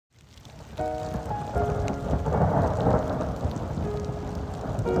We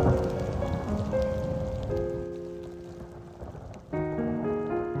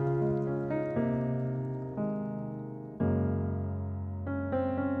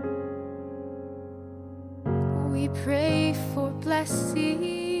pray for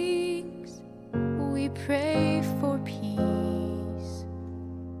blessings, we pray for peace,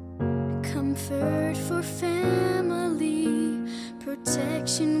 comfort for family,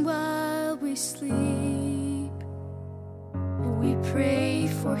 protection while we sleep. We pray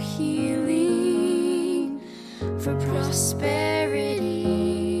for healing, for prosperity.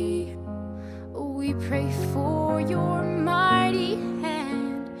 We pray for your mighty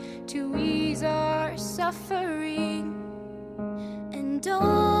hand to ease our suffering. And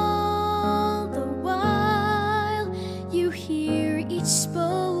all the while you hear each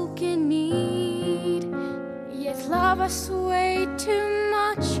spoken need, yet love us way too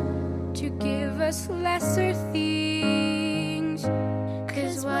much to give us lesser things.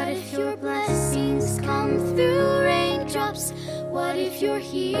 'Cause what if your blessings come through raindrops? What if your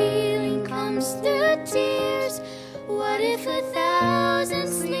healing comes through tears? What if 1,000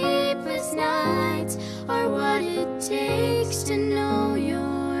 sleepless nights are what it takes to know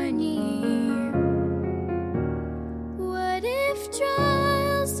you're near? What if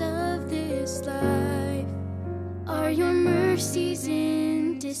trials of this life are your mercies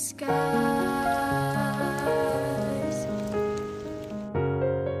in disguise?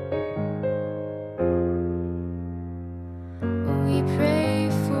 We pray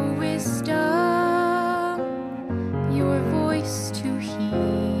for wisdom, your voice to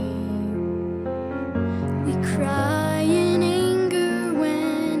hear. We cry in anger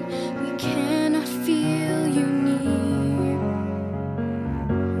when we cannot feel you near.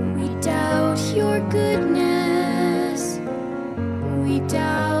 We doubt your goodness, we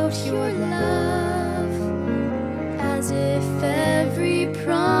doubt your love, as if every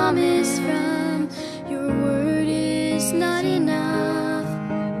promise from your word is not enough.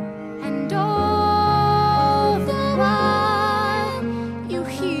 And all the while you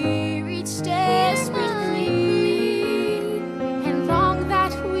hear each desperate plea, and long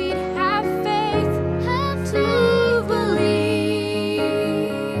that we'd have faith to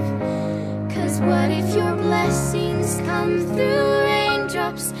believe. 'Cause what if your blessings come through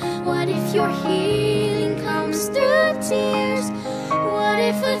raindrops? What if your healing comes through tears? What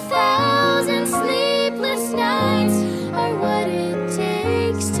if 1,000 sleepless nights are what it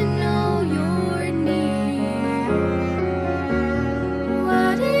takes to know you're near?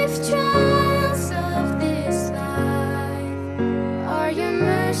 What if trials of this life are your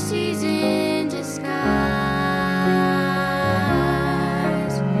mercies in disguise?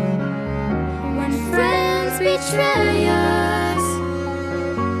 When friends betray us,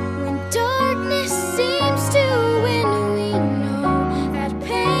 when darkness seems to win, we know that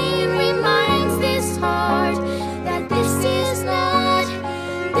pain reminds this heart that this is not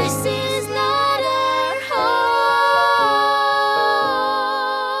our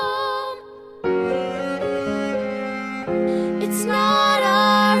home. It's not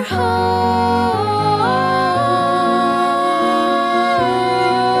our home.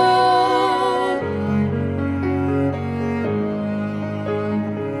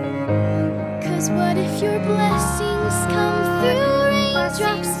 'Cause what if your blessings come through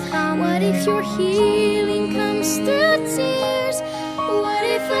raindrops? What if your healing comes through tears? What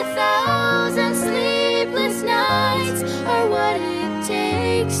if 1,000 sleepless nights are what it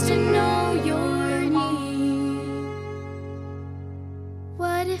takes to know you're near?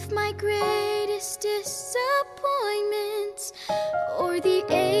 What if my greatest disappointments or the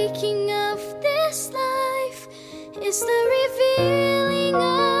aching of this life is the revealing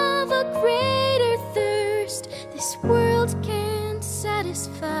of a greater thirst this world can't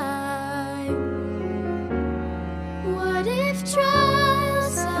satisfy? What if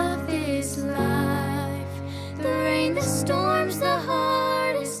trials of this life, the rain, the storms, the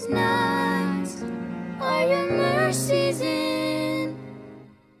hardest nights, are your mercies in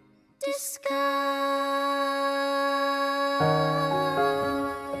disguise?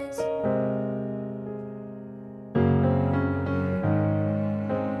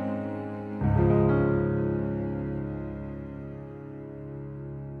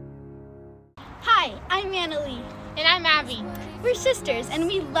 Hi, I'm Annalie. And I'm Abby. We're sisters and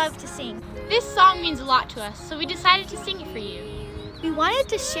we love to sing. This song means a lot to us, so we decided to sing it for you. We wanted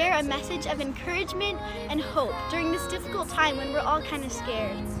to share a message of encouragement and hope during this difficult time when we're all kind of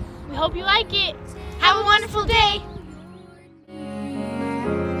scared. We hope you like it. Have a wonderful day.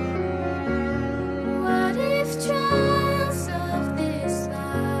 What if trials of this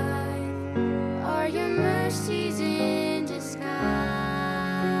life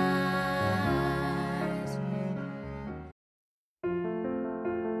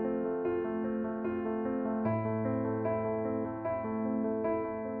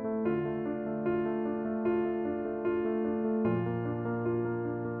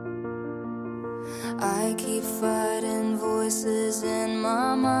I keep fighting voices in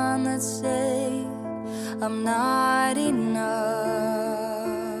my mind that say I'm not enough.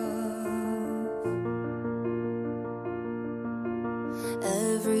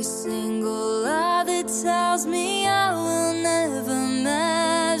 Every single lie that tells me I will never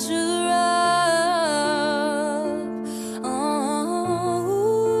measure up. Oh,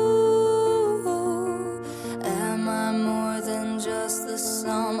 am I more than just the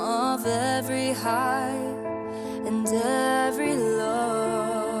sum of every high and every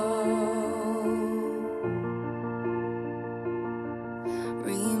low?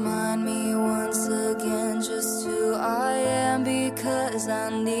 Remind me once again just who I am, because I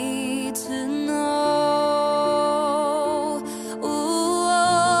need to know.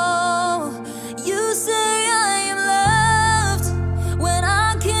 Ooh, you say I am loved when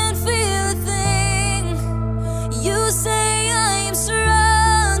I can't feel a thing. You say I am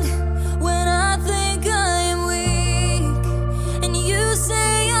strong when I think I am weak. And you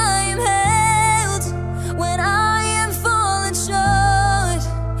say I am held when I am falling short.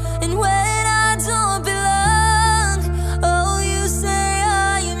 And when I don't belong, oh, you say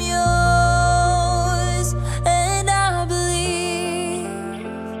I am yours. And I believe,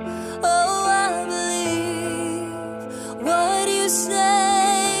 oh, I believe what you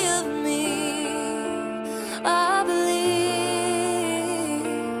say of me. I believe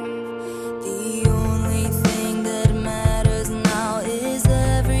the only thing that matters now is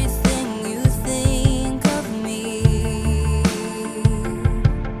everything you think of me.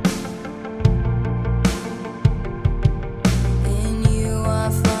 In you I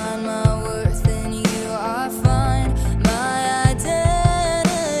find my worth, in you I find my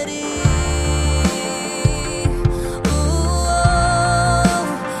identity. Ooh,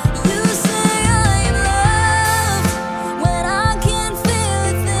 you say I am loved when I can't feel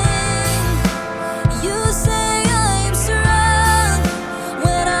a thing. You say I am strong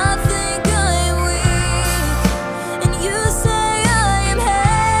when I think I am weak. And you say I am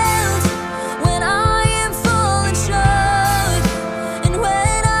held when I am falling short. And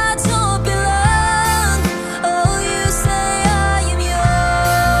when I don't belong, oh, you say I am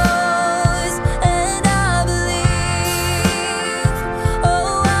yours. And I believe,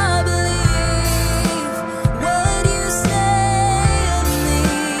 oh, I believe what you say of me.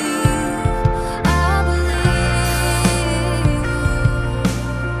 I believe.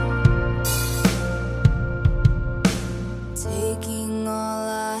 Taking all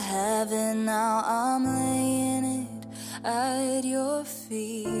I have and now I'm laying it at your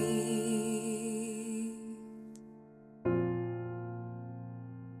feet.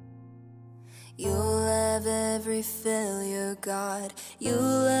 You'll have every failure, God.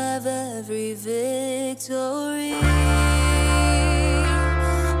 You'll have every victory.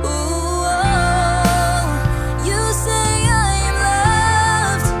 Ooh, oh, you say I am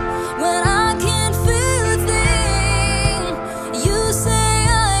loved when I can't feel a thing. You say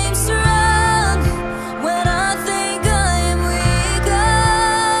I am strong when I think I am weak.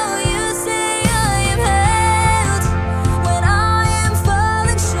 Oh, you say I am held when I am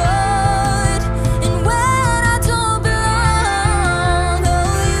falling short. And when I don't belong,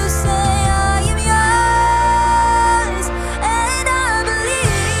 oh, you say I am yours. And I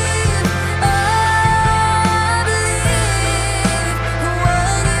believe, oh, I believe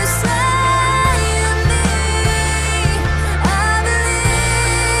what you say of me. I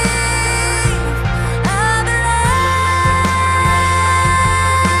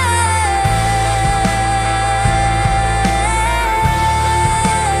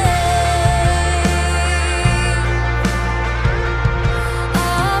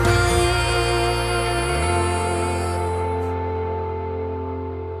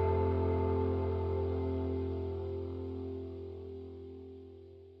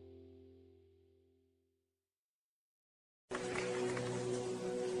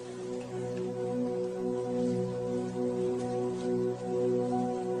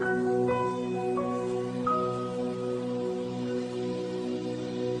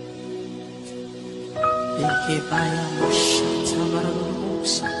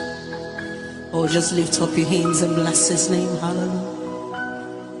Oh, just lift up your hands and bless his name. Hallelujah.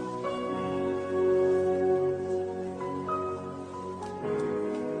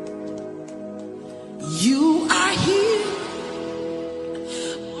 You are here,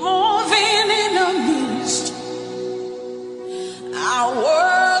 moving in our midst. I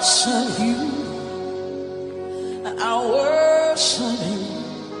worship you. I worship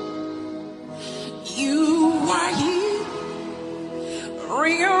you. You are here,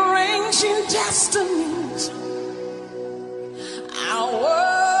 rearranging destinies. I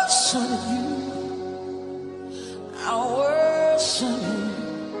worship you.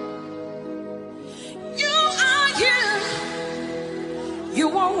 You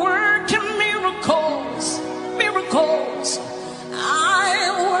are working miracles, miracles. I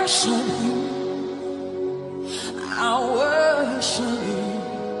worship you. I worship you.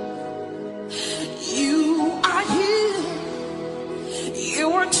 You are here. You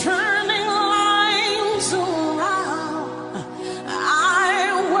are turning lives around. I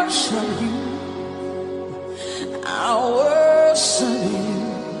worship you. I worship you.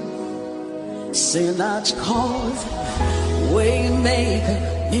 Say that cause, way maker,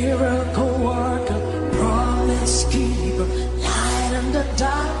 miracle worker, promise keeper, light in the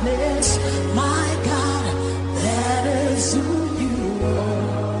darkness. My God, that is who you are.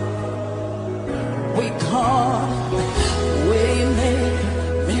 We call way maker,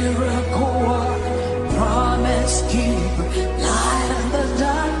 miracle worker, promise keeper, light in the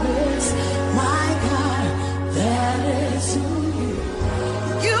darkness. My God, that is who you are.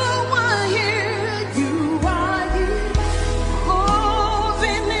 You are here, you are here,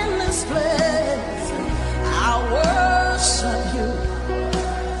 moving in this place. I worship you.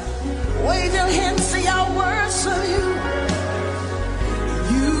 Wave your hands, say I worship you.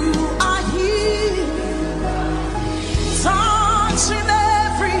 You are here, touching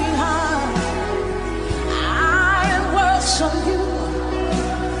every heart. I worship you.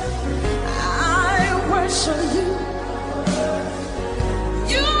 I worship you.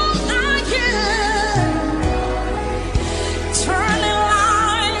 You are here, turning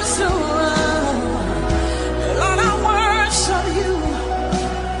lives around. Lord, I worship you.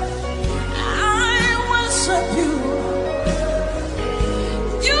 I worship you.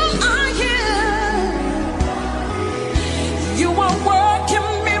 You are here. You are working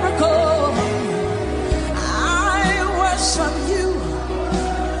miracles. I worship you.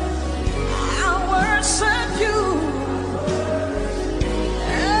 I worship you.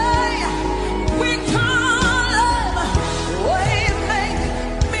 Hey, we call him way make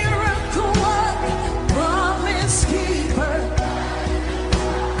miracle work, promise keeper.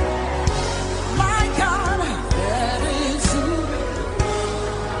 My God, that is who.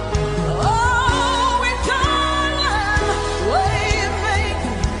 Oh, we call him way make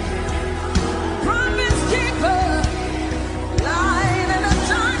promise keeper, light in the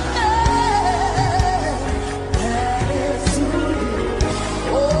darkness. That is who.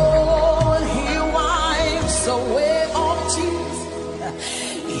 Oh, he wipes away all tears.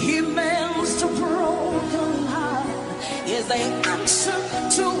 He mends the broken heart. Is the answer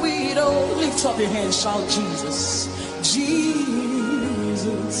to it all. Lift up your hands, shout Jesus,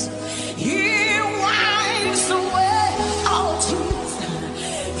 Jesus. He wipes away all tears.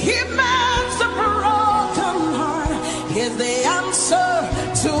 He mends the broken heart. Is the answer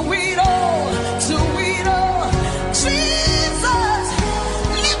to it all, to it all. Jesus,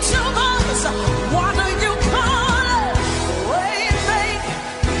 lift your voice. What do you call it? Way make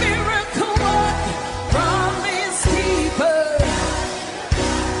miracle work, promise keeper.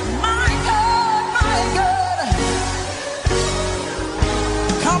 My God, my God.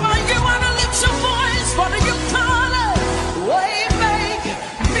 Come on, you wanna lift your voice? What do you call it? Way make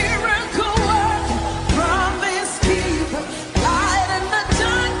miracle work, promise keeper, light in the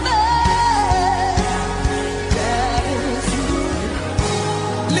darkness. That is who.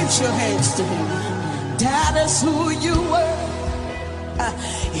 Lift your hands to him. That is who you were.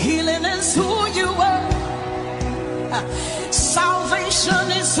 Healing is who you were. Salvation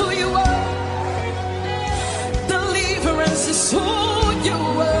is who you were. Deliverance is who you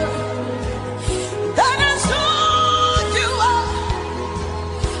were. That is who you are.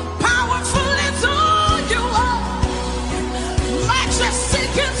 Powerful is who you are.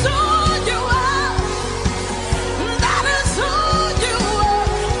 Majestic is who you are. That is who you are.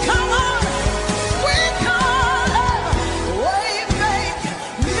 Come on, we call him way make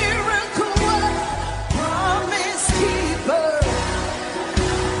miracle work, promise keeper.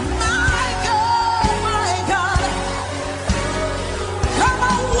 My God, my God. Come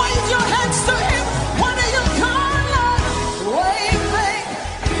on,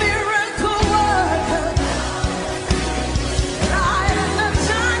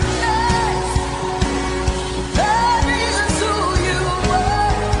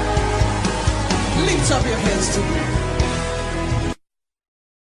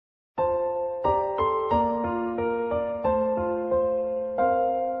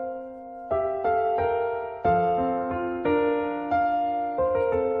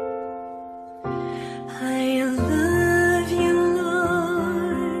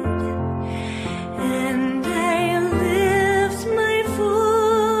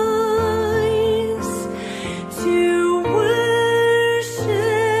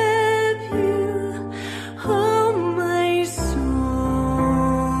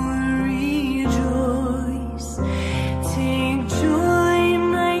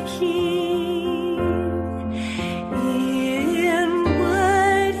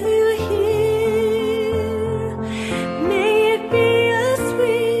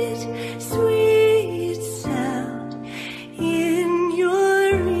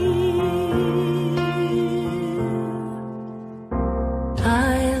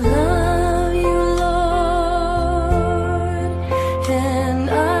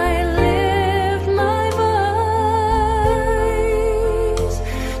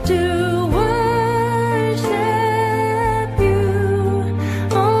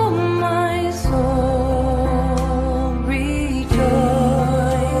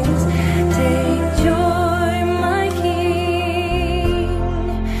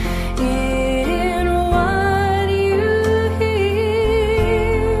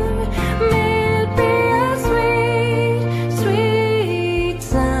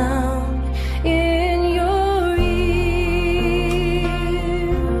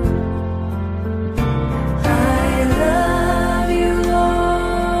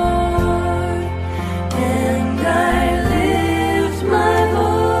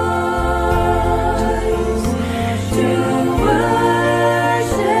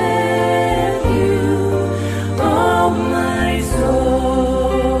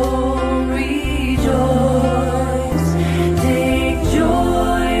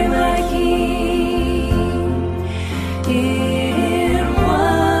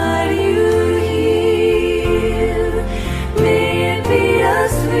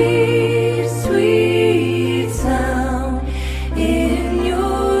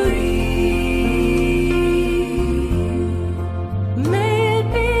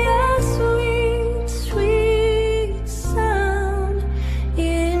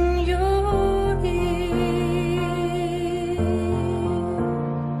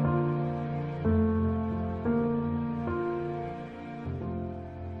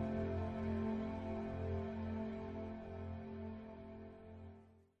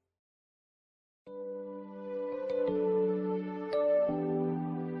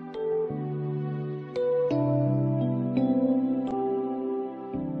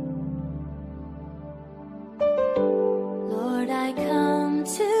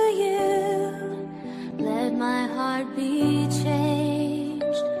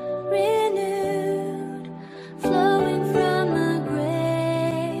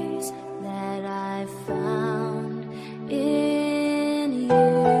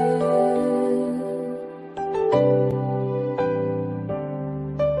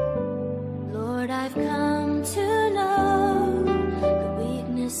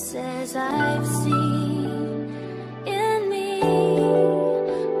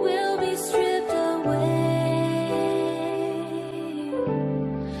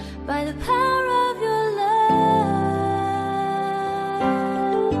 by the power of your love.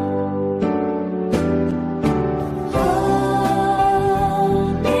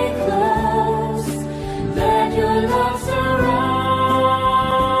 Hold me close, let your love surround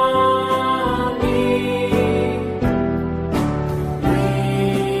me.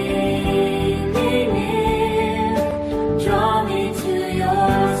 Bring me near, draw me to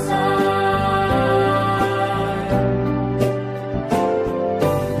your side.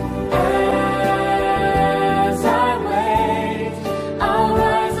 As I wait, I'll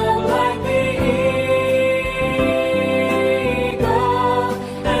rise up like the eagle,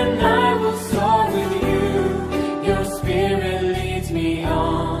 and I will soar with you. Your spirit leads me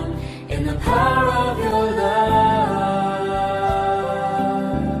on in the power of your love.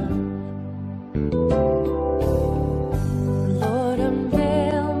 Lord,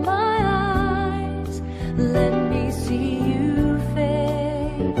 unveil my eyes, let me see you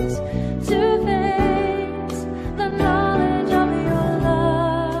face to face, the knowledge of your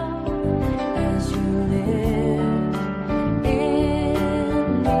love as you live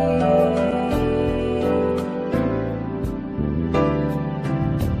in me.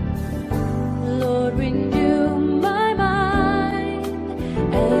 Lord, renew my mind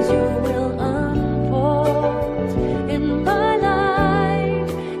as your will unfolds in my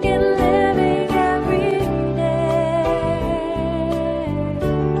life, in living every day,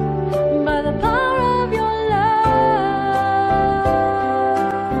 by the power of your love.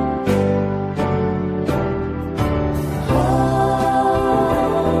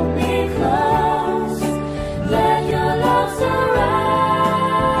 Hold me close, let your love surround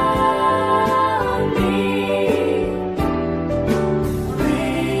me. Bring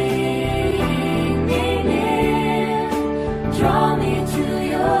me near, draw me to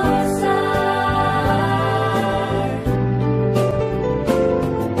your side.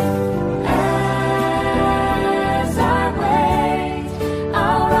 As I wait,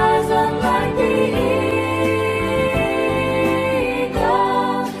 I'll rise up like the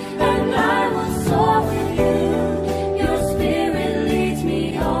eagle, and I will soar with you. Your spirit leads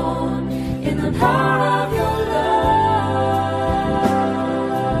me on in the power of your love.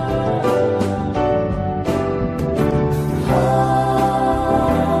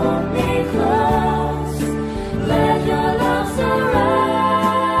 Hold me close, let your love surround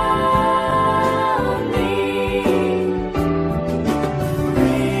me.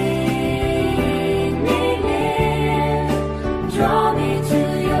 Bring me near, draw me to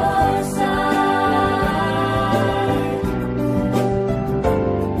your side.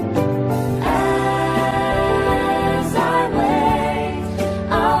 As I wait,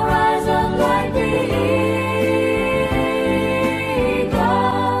 I'll rise up like the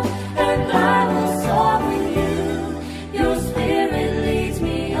eagle, and I will soar with you. Your spirit leads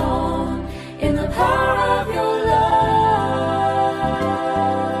me on in the power of your love.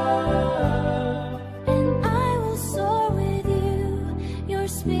 And I will soar with you. Your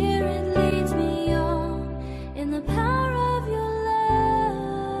spirit leads me on in the power of your love.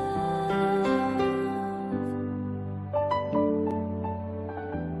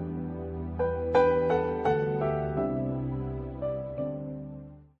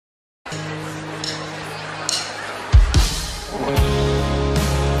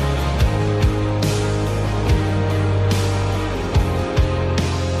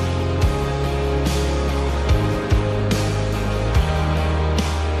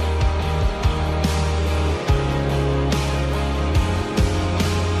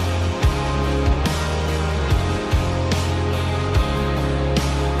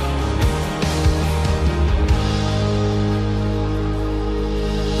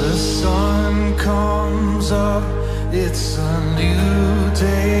 The sun comes up, it's a new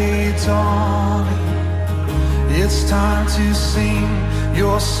day dawning. It's time to sing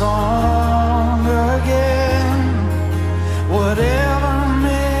your song again. Whatever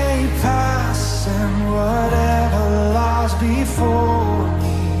may pass and whatever lies before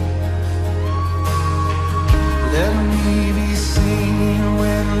me, let me be singing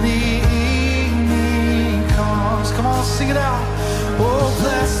when the evening comes. Come on, sing it out. Oh,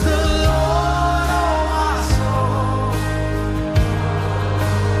 bless the Lord, oh my soul.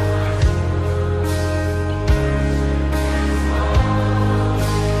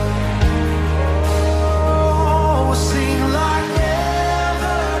 Oh, we'll sing like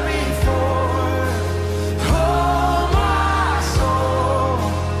never before. Oh, my soul.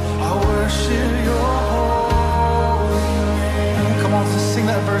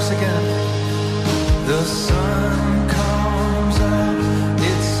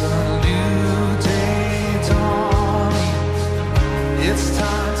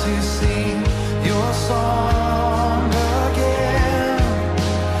 to sing your song again.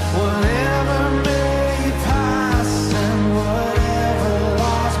 Whatever may pass and whatever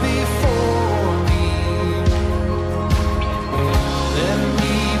lies before me, let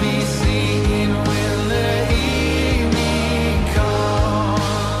me be singing when the evening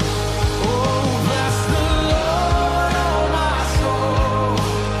comes. Oh, bless the Lord, oh my soul,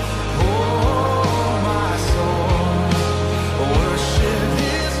 oh my soul. Worship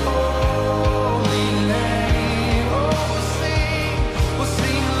His holy name. Oh, we'll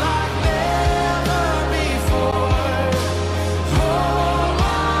sing like never before. Oh,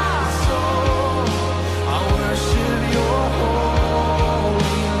 my soul, I worship Your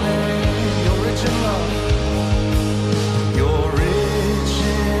holy name. You're rich in love. You're rich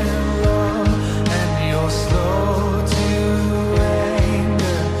in love, and You're slow to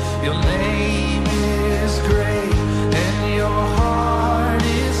anger. Your name is great, and Your heart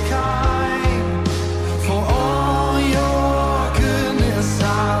is kind. For all Your goodness, I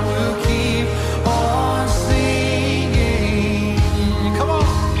will keep on singing. Come on.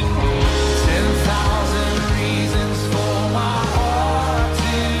 10,000 reasons for my heart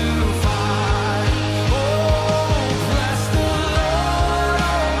to find. Oh, bless the Lord,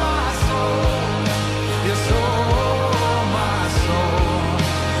 oh my soul. Yes, oh my soul.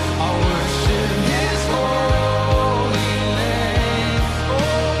 I worship His holy name. Oh,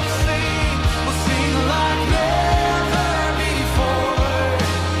 we'll sing like never before.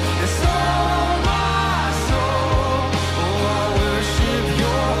 Yes, oh my soul. Oh, I worship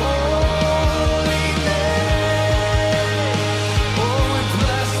Your holy name. Oh, and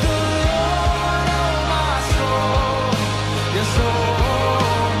bless the Lord, oh my soul. Yes, oh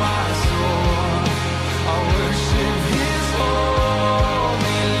my soul. I worship His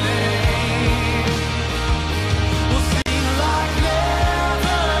holy name. We'll sing like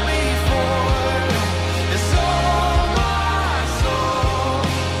never before. Yes, oh my soul.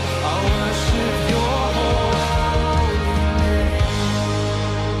 I worship Your holy name.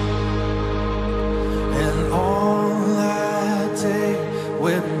 And on that day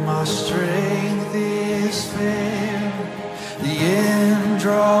when my strength is failed, the end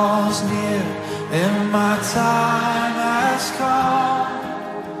draws near and my time has come.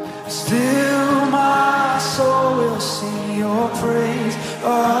 Still my soul will sing Your praise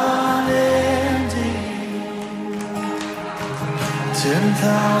unending.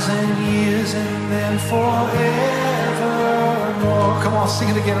 10,000 years and then forevermore. Come on, sing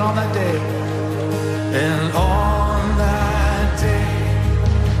it again on that day. And on that day,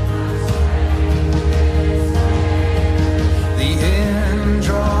 the end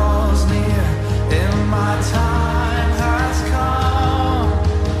draws near and my time has come.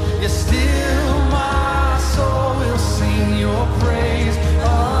 Yet still my soul will sing Your praise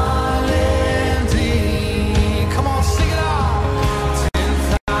unending. Come on, sing it out.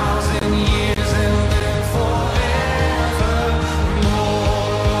 10,000 years and then forevermore.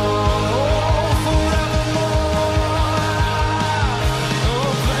 Forevermore.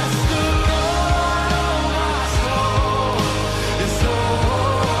 Oh, bless the Lord, oh my soul. Yes, oh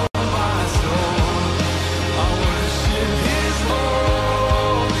my soul. I worship His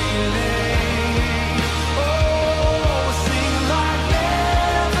holy name. Oh, sing like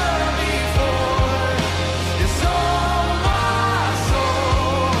never before. Yes, oh my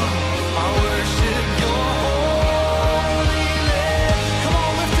soul. I worship Your holy name. Come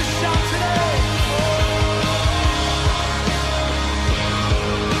on, lift a shout today.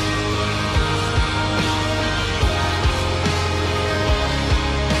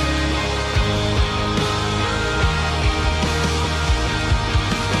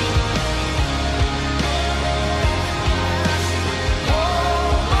 Oh,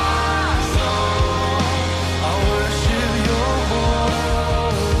 my soul, I worship Your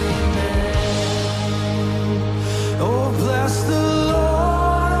holy name. Oh, bless the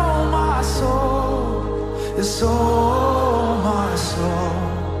Lord, oh my soul. Yes, oh my soul.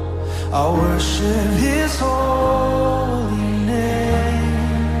 I worship His holy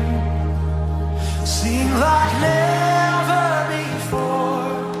name. Sing like never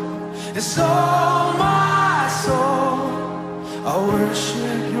before. Yes, oh my soul. I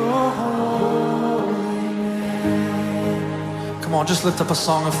worship Your holy name. Come on, just lift up a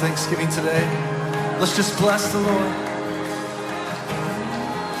song of thanksgiving today. Let's just bless the Lord.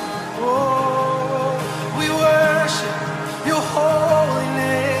 Oh, we worship Your holy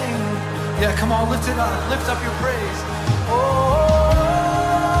name. Yeah, come on, lift it up. Lift up your praise. Oh,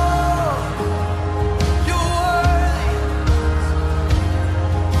 You're worthy.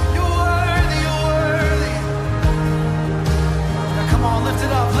 You're worthy. You're worthy. Yeah, come on, lift lift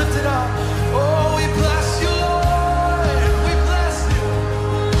it up, lift it up. Oh, we bless you, Lord. We bless you.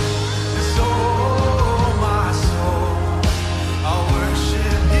 Yes, oh, my soul, I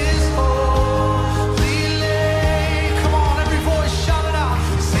worship His holy name. Come on, every voice shout it out.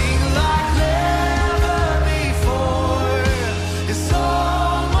 Sing like never before. Yes, oh,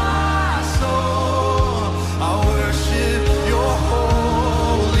 my soul, I worship Your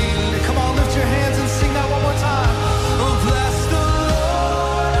holy name. Come on, lift your hands and sing that one more time. Oh, bless the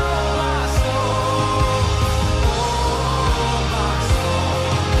Lord, oh, my soul. Oh, my soul,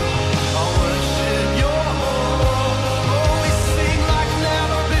 I worship Your holy. Oh, we sing like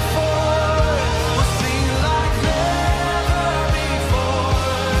never before. We sing like never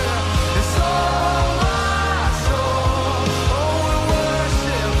before. It's all my soul. Oh, we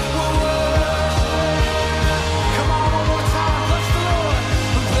worship, we worship. Come on, one more time. Bless the Lord.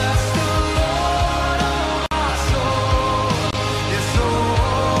 Bless the Lord, oh, my soul. Yes, oh,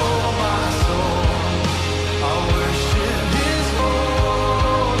 my soul, I worship His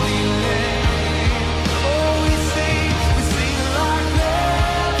holy name. Oh, we sing like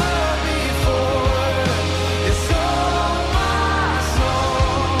never before. It's all my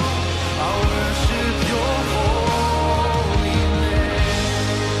soul, I worship Your holy name.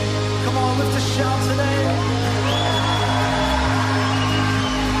 Come on, lift a shout today.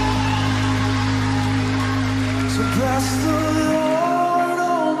 So bless the Lord,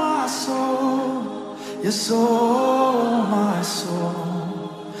 oh, my soul. Yes, oh, my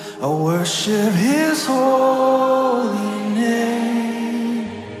soul, I worship His holy name.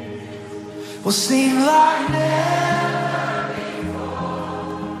 We'll sing like never before.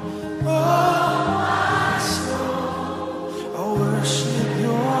 Oh, my soul, I worship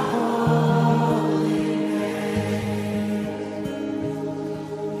Your holy name.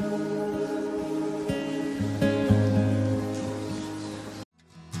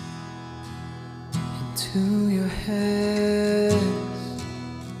 Into Your hands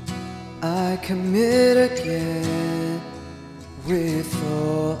I commit again, with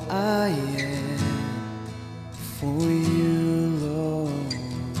all I am, for You, Lord.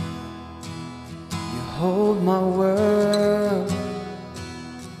 You hold my world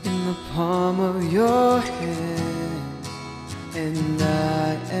in the palm of Your hand, and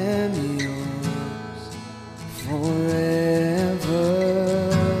I am Yours forever.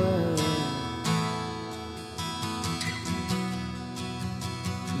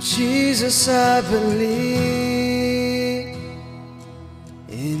 Jesus, I believe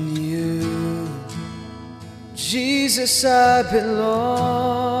in You. Jesus, I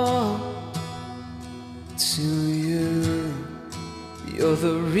belong to You. You're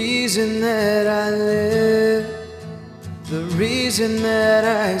the reason that I live, the reason that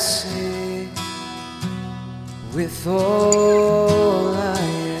I sing, with all I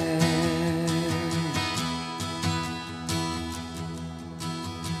am.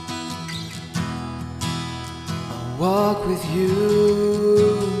 Walk with You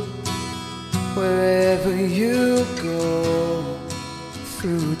wherever You go,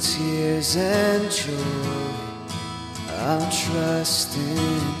 through tears and joy. I'll trust in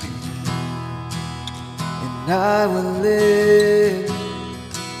You, and I will live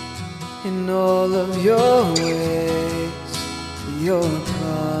in all of Your ways, Your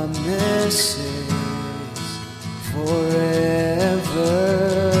promises forever.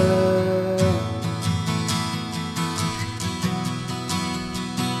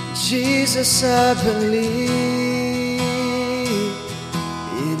 Jesus, I believe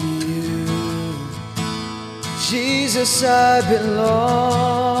in You. Jesus, I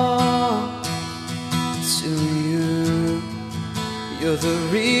belong to You. You're the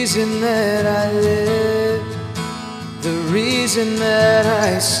reason that I live, the reason that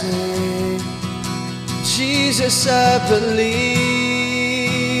I sing. Jesus, I believe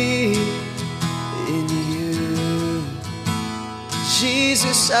in You.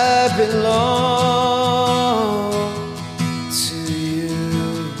 Jesus, I belong to You.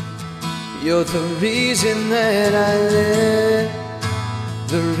 You're the reason that I live,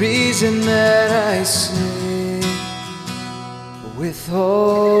 the reason that I sing, with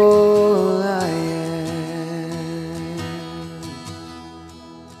all I am.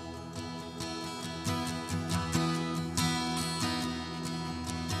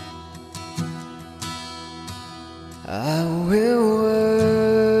 I will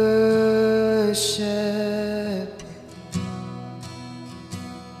worship,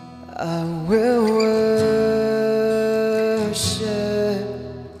 I will worship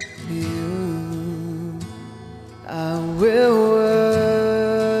You, I will worship,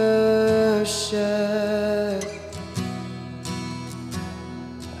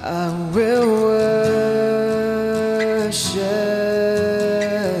 I will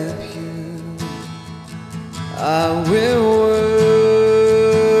worship you. I will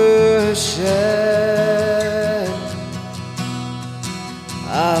worship.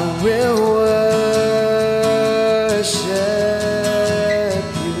 I will worship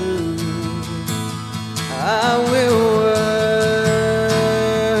you. I will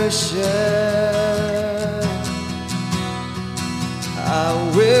worship. I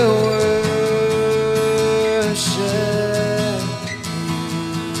will worship you.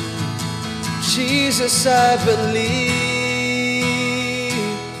 Jesus, I believe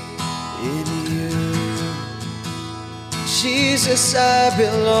in you. Jesus, I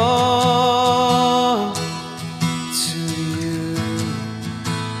belong to you.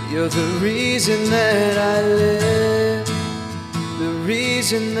 You're the reason that I live, the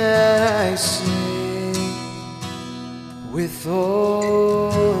reason that I sing with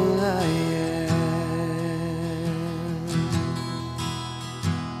all I am.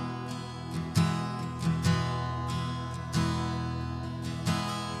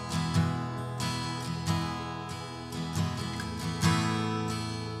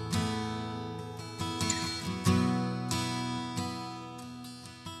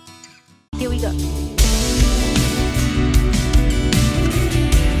 Here we go.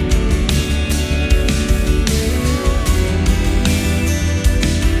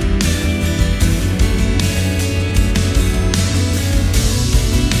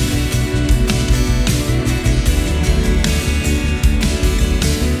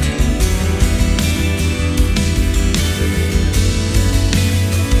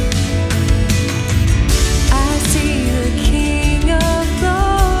 I see the King of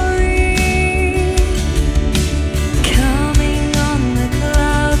Glory.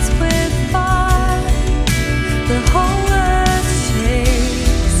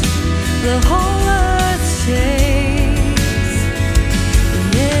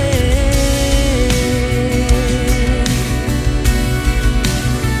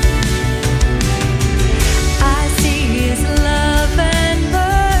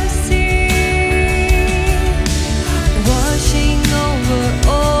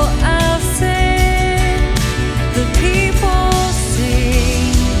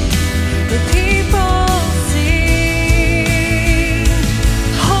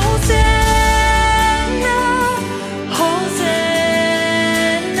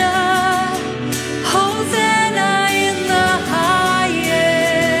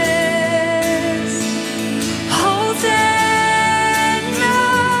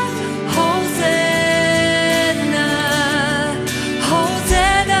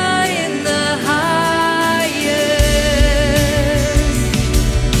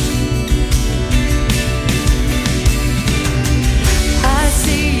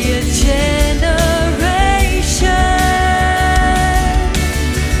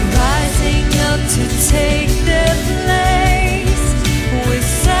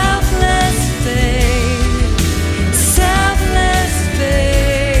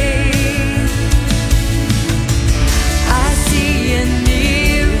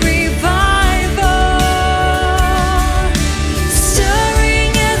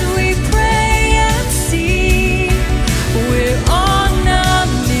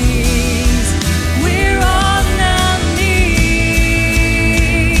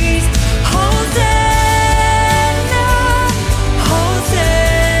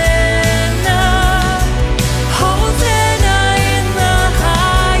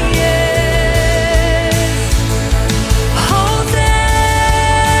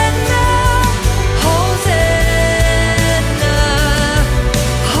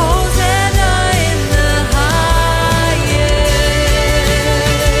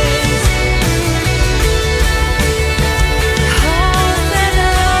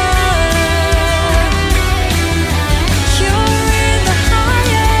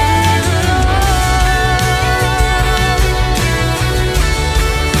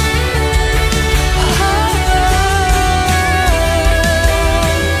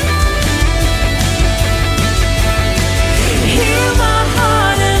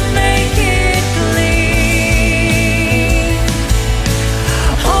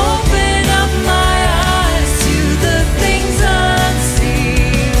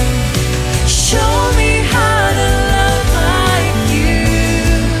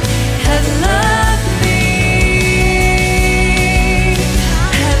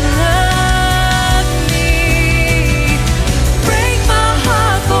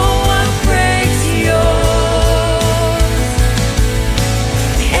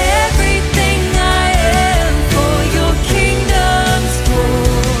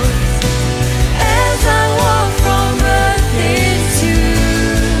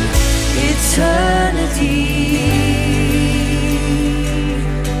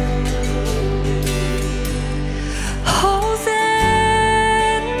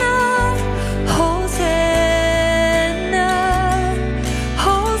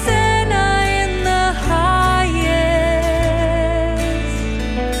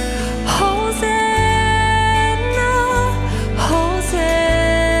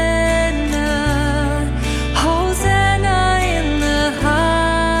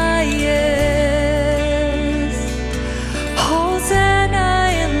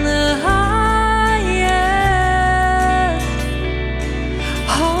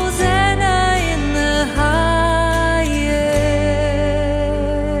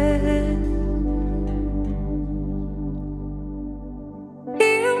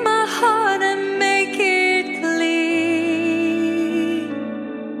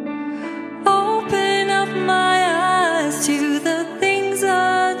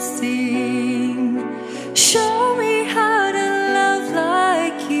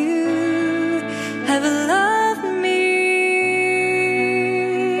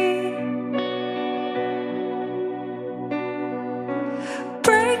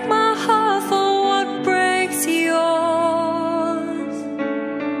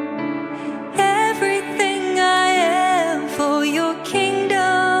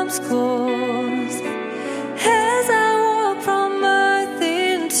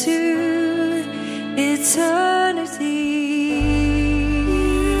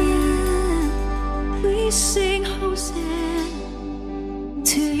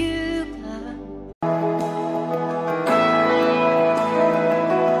 to you, God.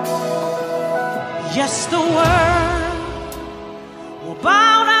 Yes, the world will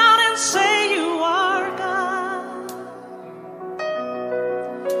bow down and say you are God.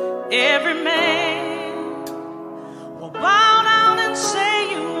 Every man will bow down and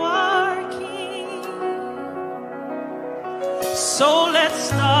say you are King. So let's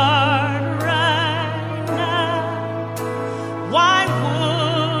start right now. Why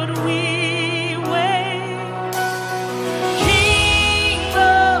would we wait? King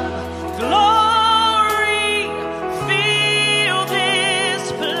of glory, fill this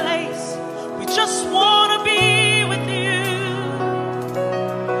place. We just want to be with you.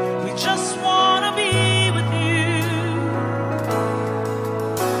 We just want to be with you.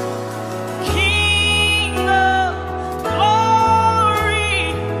 King of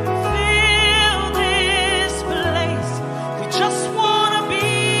glory, fill this place. We just want to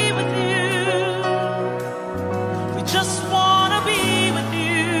be with you. We just want to be with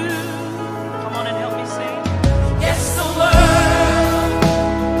you. Come on and help me sing. Yes, the world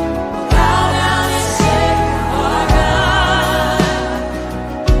will bow down and say you are God.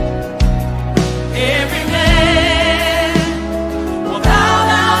 Every man will bow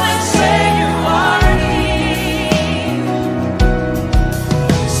down and say you are King.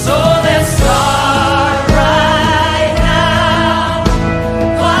 So let's start right now.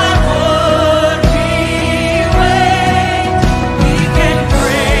 Why would we wait? We can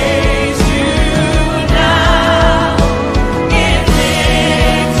praise you now in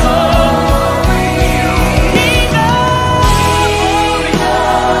victory. King of glory,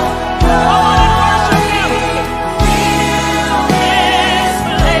 come on and worship Him. Fill this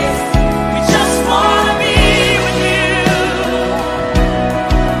place. We just want to be with you.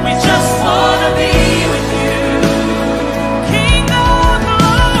 We just want to be with you. King of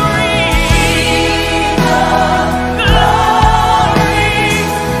glory,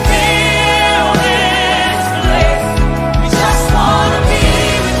 fill this place. We just want to be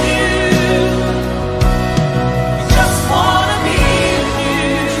with you. We just want to be with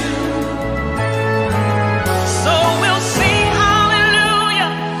you. So we'll sing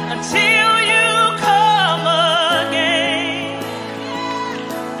hallelujah until you come again.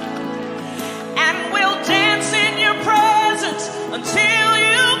 And we'll dance in your presence until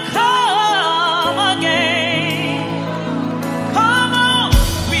you come again. Come on,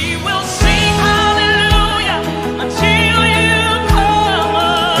 we will sing hallelujah until you come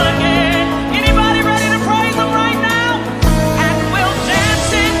again. Anybody ready to praise Him right now? And we'll dance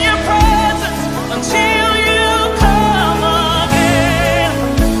in your presence until you come again.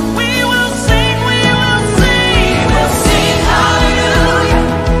 We will sing hallelujah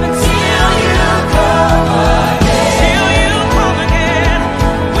until you come again. Till you come again.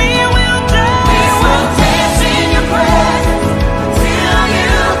 We will dance in your presence until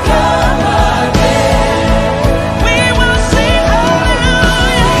you come again. We will sing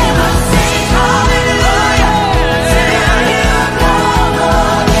hallelujah. Until you come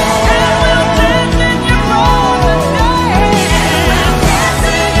again. And we'll dance in your presence. Dance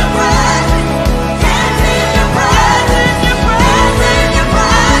in your presence. Dance in your presence. Your presence. Your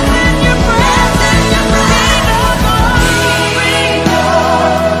presence. Your presence. Your presence.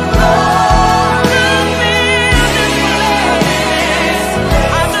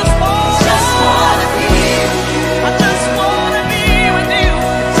 I just want to be with you.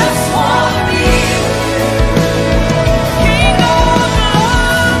 Just want to be with you. King of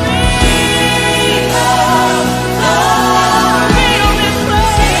glory, fill this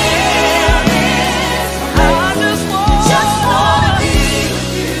place. I just want to be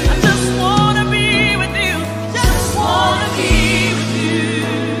with you. I just want to be with you. Just want to be with you.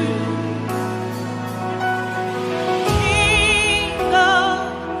 King of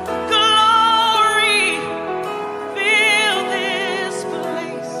glory, fill this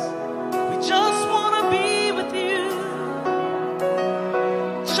place. We just want to be with you.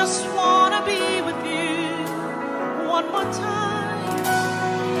 Just want to be with you. One more time.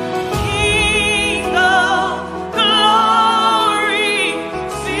 King of glory,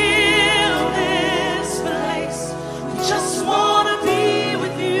 fill this place. We just want to be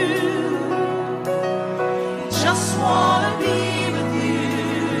with you. Just want to be with you.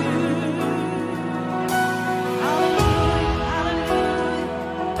 Hallelujah, hallelujah,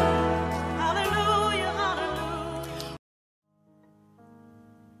 hallelujah, hallelujah.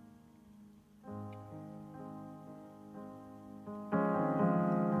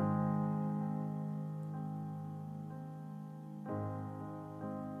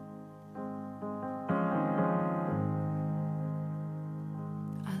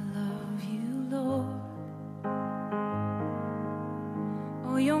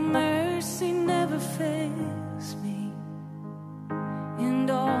 fails me. And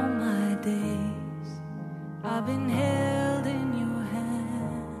all my days I've been held in your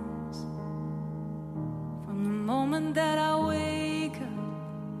hands. From the moment that I wake up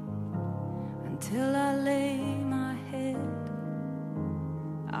until I lay my head,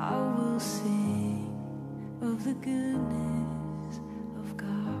 I will sing of the goodness of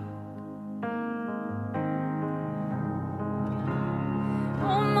God.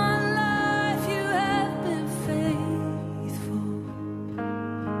 All my life you have been faithful.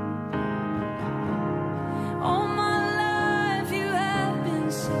 All my life you have been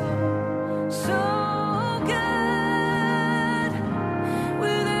so, so good.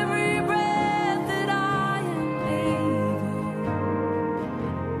 With every breath that I am able,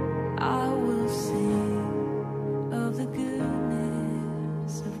 I will sing of the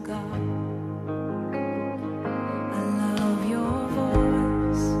goodness of God. I love your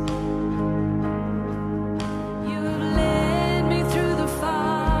voice. You have led me through the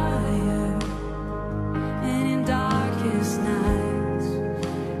fire, and in darkest nights,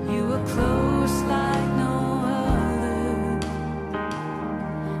 you were close like no other.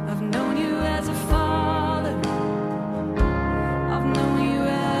 I've known you as a father, I've known you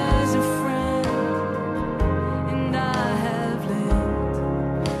as a friend, and I have lived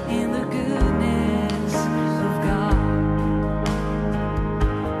in the goodness of God.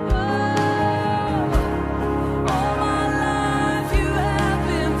 All my life you have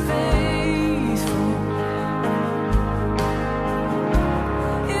been faithful.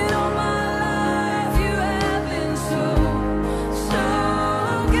 In all my life you have been so, so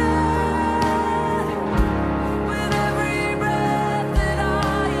good. With every breath that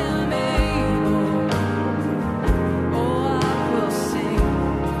I am able, oh, I will sing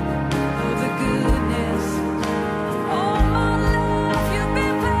of the goodness. All my life you've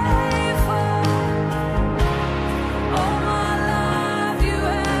been faithful. All my life you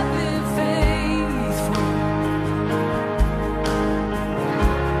have been faithful.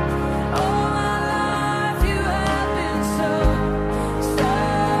 All my life you have been so, so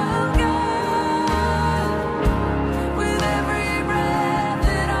good. With every breath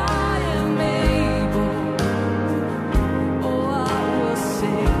that I am able, oh, I will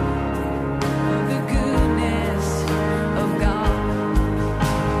sing of the goodness of God.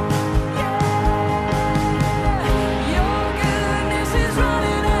 Your goodness is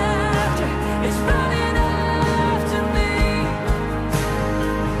running after, it's running after me.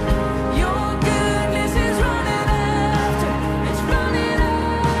 Your goodness is running after, it's running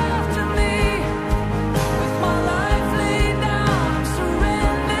after me. With my life laid down, I'm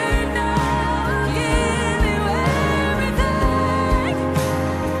surrendered now. I give you everything.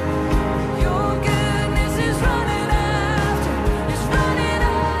 Your goodness is running after, it's running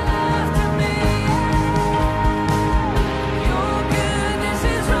after me. Your goodness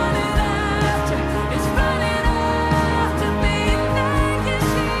is running after, it's running after me. Thank you,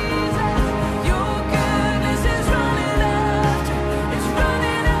 Jesus. Your goodness is running after, it's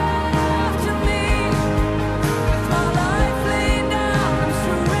running after me. With my life laid down, I'm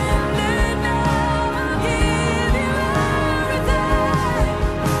surrendered now. I give you everything.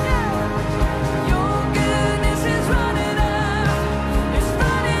 Your goodness is running after, it's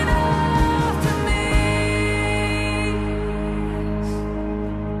running after me.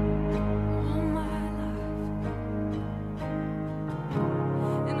 All my life,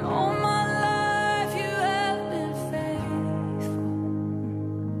 and all my life you have been faithful.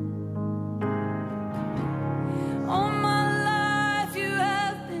 All my life you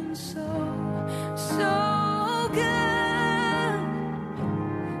have been so, so good.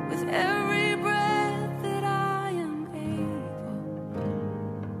 With every breath that I am able,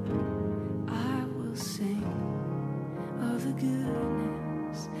 I will sing of the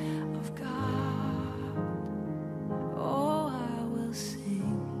goodness of God. Oh, I will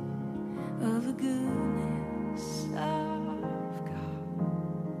sing of the goodness of God.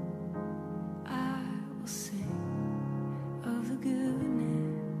 I will sing of the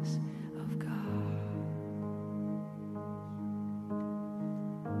goodness of God.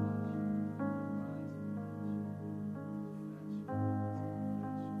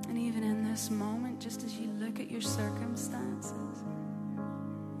 And even in this moment, just as you look at your circumstances,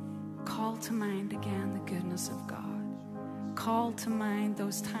 call to mind again the goodness of God. Call to mind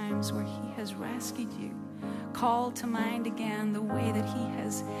those times where He has rescued you. Call to mind again the way that He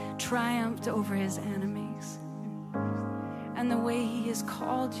has triumphed over His enemies, and the way He has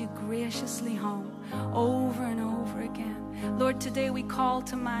called you graciously home over and over again. Lord, today we call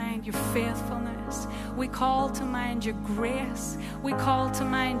to mind your faithfulness. We call to mind your grace. We call to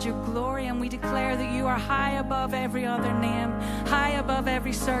mind your glory, and we declare that you are high above every other name, high above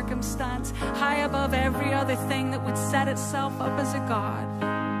every circumstance, high above every other thing that would set itself up as a God.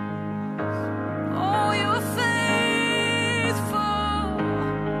 Oh, you are faithful,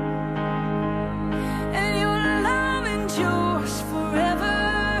 and your love endures forever.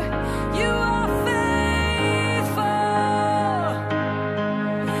 You are faithful,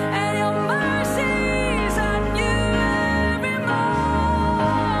 and your mercies are new every morning.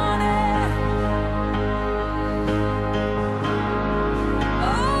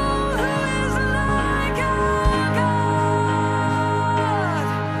 Oh, who is like our God?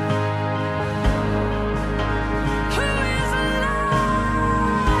 Who is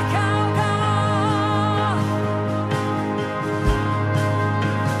like our God?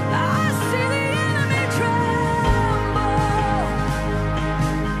 I see the enemy tremble.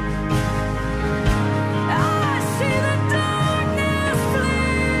 I see the darkness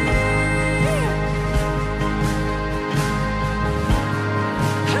flee.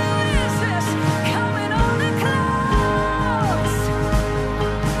 Who is this coming on the clouds?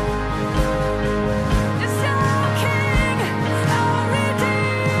 It's our King, our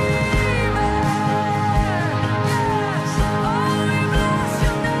Redeemer. Yes. Oh, we bless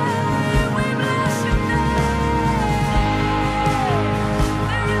your name. We bless your name.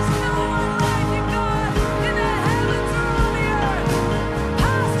 There is no one like you, God, in the heavens or on the earth,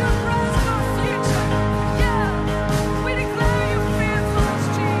 past or present or future. Yeah. We declare your faithfulness,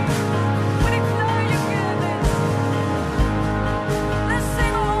 Jesus. We declare your goodness. Let's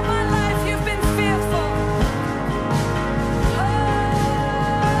sing, all my life you've been faithful.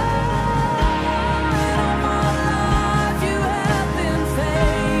 All my life you have been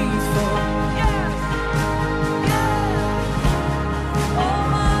faithful. Yes. All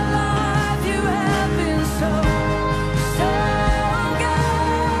my life you have been so, so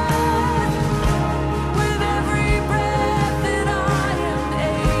good. With every breath that I am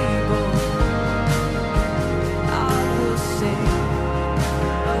able, I will sing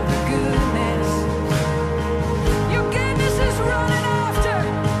of the goodness. Your goodness is running after.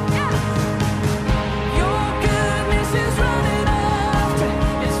 Yes. Your goodness is running after.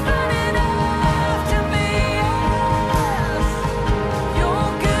 It's running after me. Yes. Your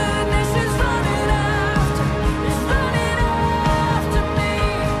goodness is running after. It's running after me.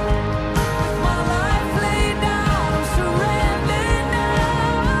 With my life laid down, I'm surrendered now.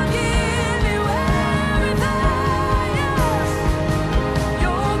 I'll give you everything. Yes.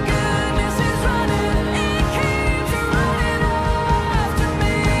 Your goodness is running. It keeps running after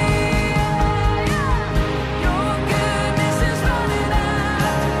me. Your goodness is running after.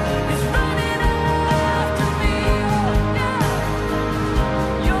 It's running after me.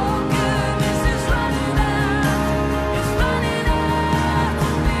 Your goodness is running after. It's running after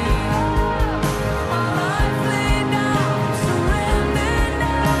me. My life laid down, surrendered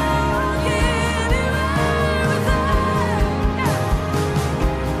now. I'll give you everything.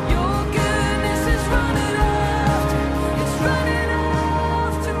 Your goodness is running after. It's running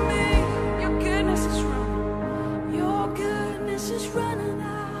after me. Your goodness is running. Your goodness is running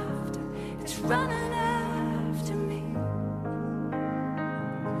after. It's running after me.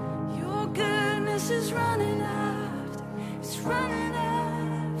 Your goodness is running after. It's running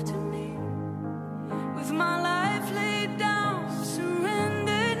after me. With my life laid down,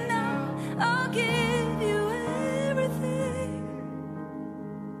 surrendered now, I'll give you everything.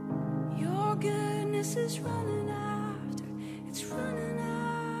 Your goodness is running after. It's running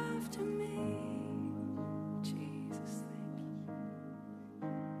after me. Jesus, thank you.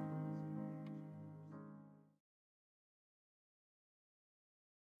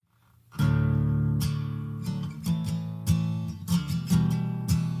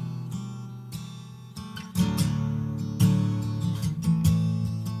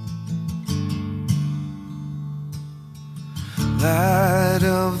 Light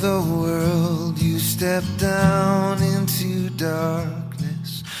of the world, you step down into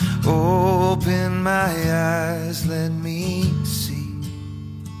darkness. Open my eyes, let me see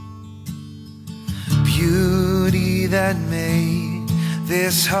beauty that made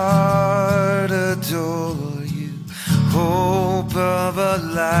this heart adore you. Hope of a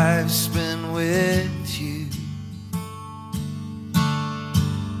life spent with you.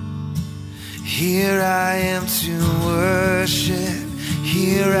 Here I am to worship,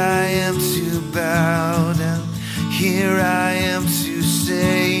 here I am to bow down, here I am to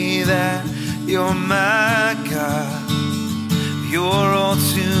say that you're my God. You're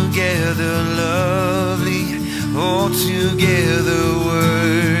altogether lovely, altogether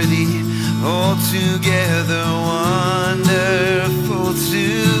worthy, altogether wonderful to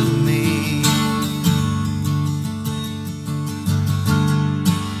me.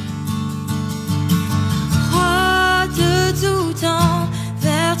 Roi de tout temps,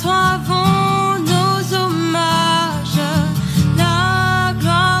 vers toi vont nos hommages, la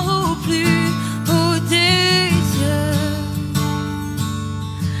gloire au plus haut des cieux.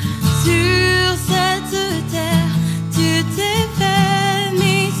 Sur cette terre, tu t'es fait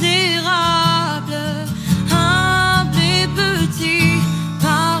misérable, humble et petit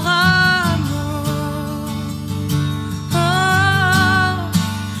par amour. Oh,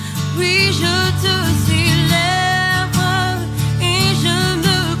 oui, je te célèbre et je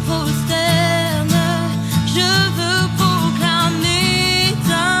me prosterne. Je veux proclamer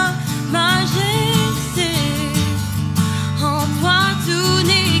ta majesté. En toi tout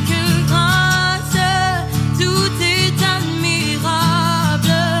n'est que grâce, tout est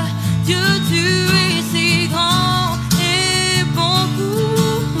admirable. Dieu, tu es si grand et bon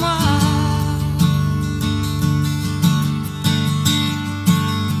pour moi.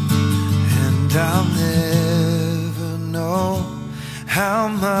 And I'll never know how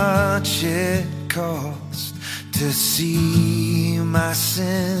much it cost to see my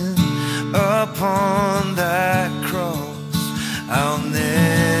sin upon that cross. I'll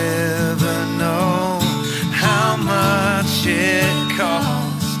never know how much it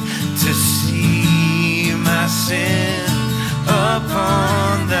cost to see my sin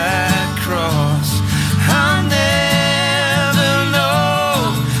upon that cross. I'll never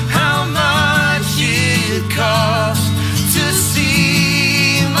know how much it cost to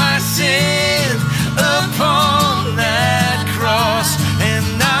see my sin upon that cross. And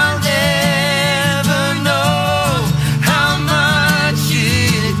I'll never know how much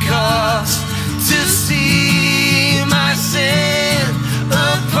it cost to see my sin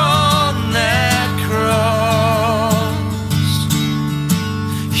upon that cross.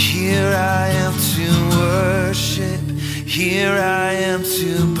 Here I am to worship, here I am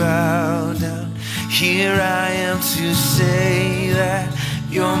to bow down, here I am to say that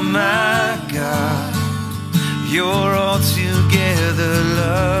you're my God. You're altogether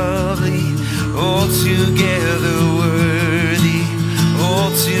lovely, altogether worthy,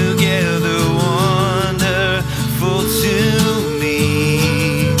 altogether wonderful to me.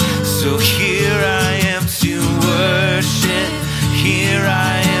 So here I am to worship, here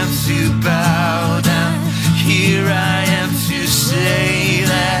I am to bow down, here I am to say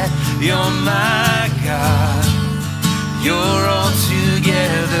that you're my God. You're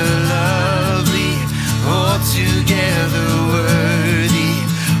altogether lovely, altogether worthy,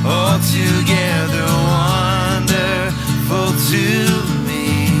 altogether wonderful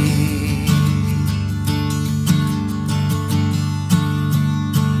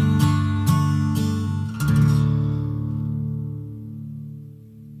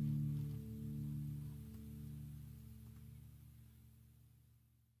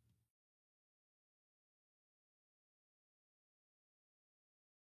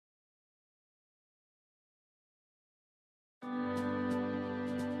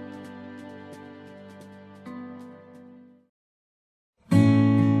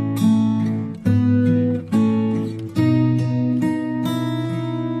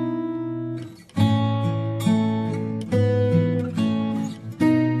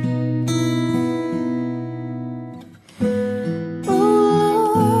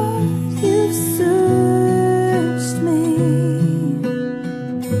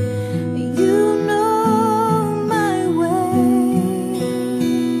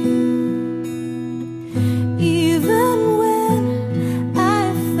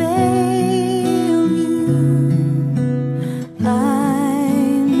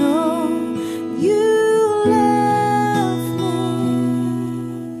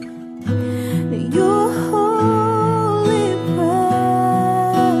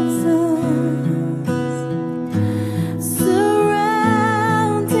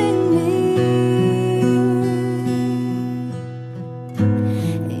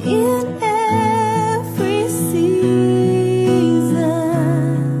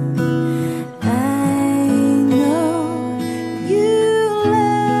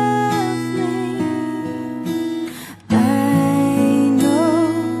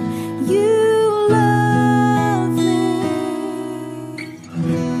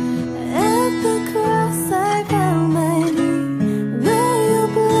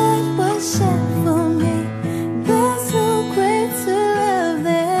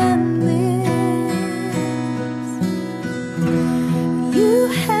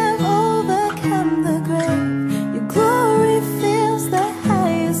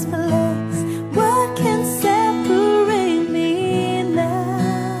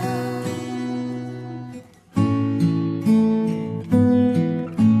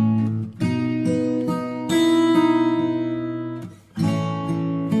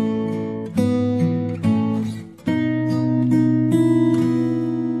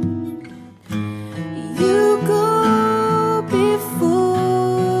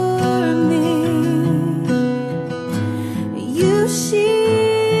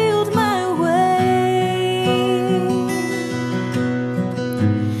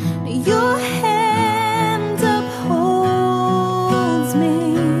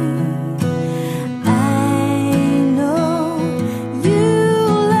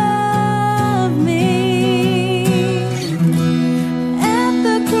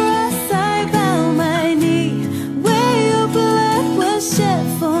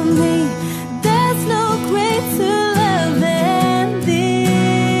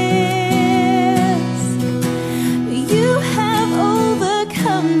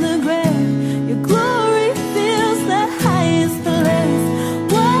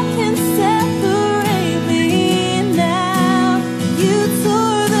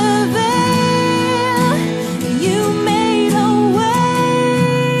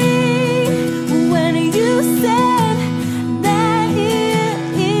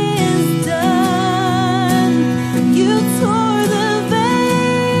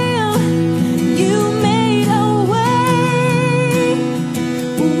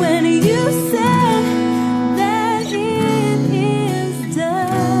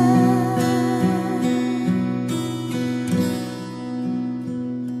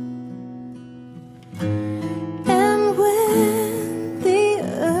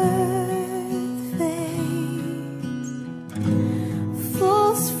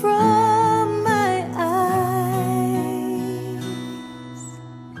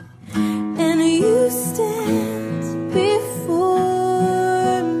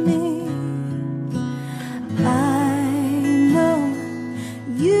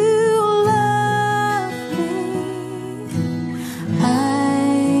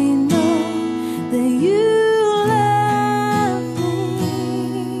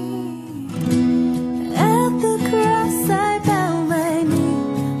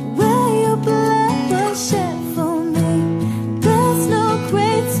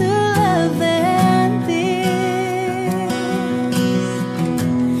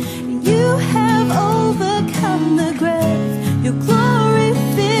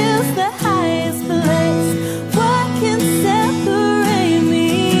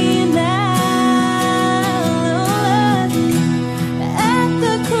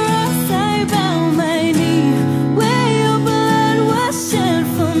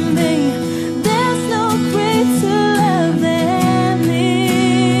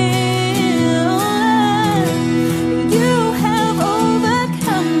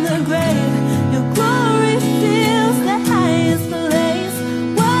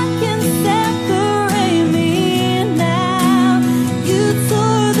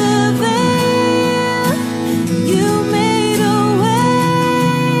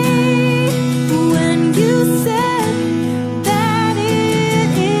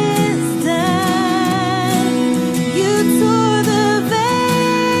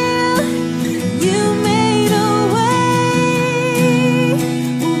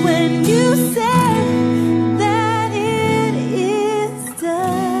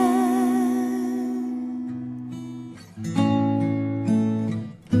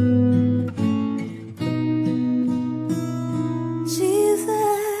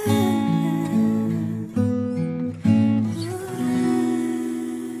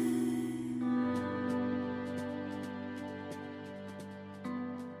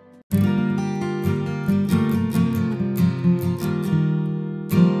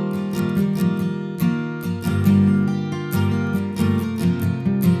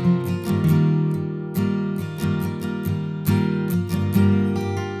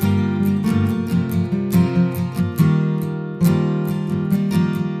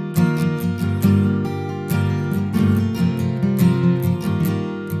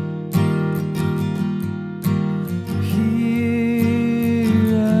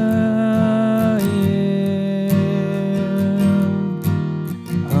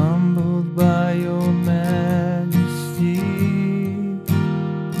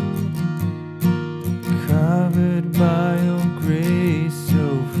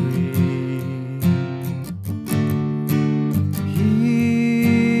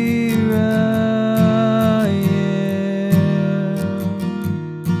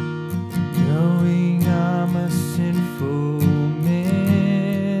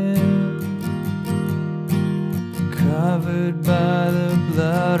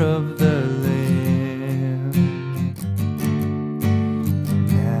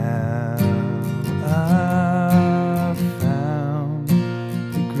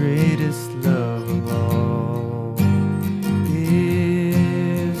greatest love of all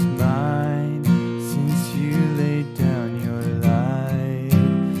is mine, since you laid down your life,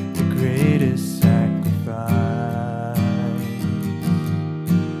 the greatest sacrifice.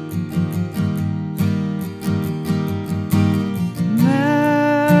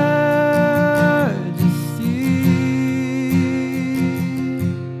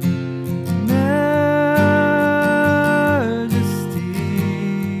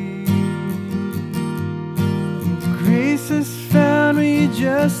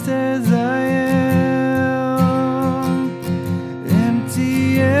 Just as I am,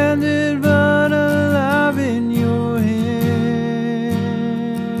 empty-handed but alive in your hands.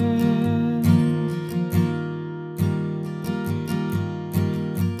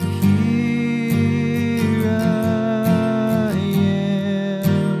 Here I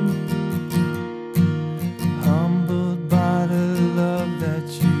am, humbled by the love that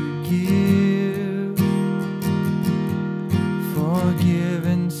you give,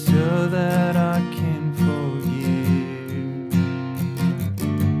 forgiven so that I can forgive.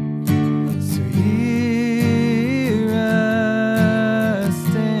 So here I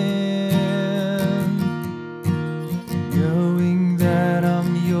stand, knowing that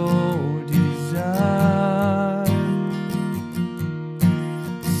I'm your desire,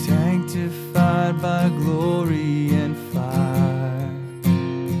 sanctified by glory and fire.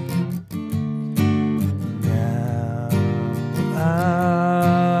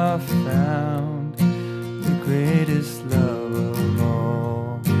 I found the greatest love of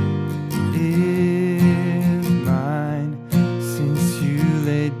all is mine, since you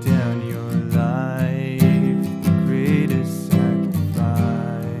laid down your life, the greatest sacrifice.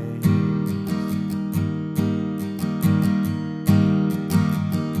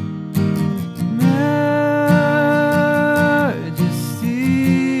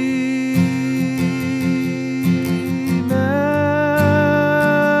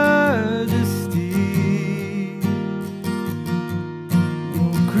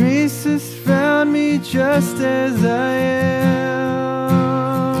 Grace has found me just as I am,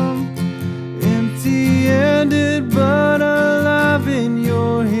 empty-handed but alive in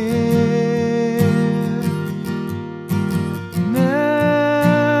your hand. Majesty,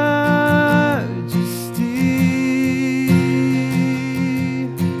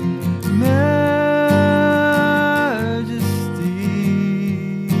 majesty,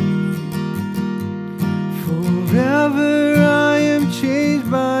 forever I am changed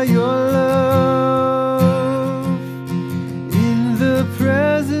by your love, in the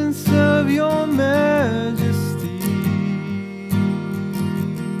presence of your majesty.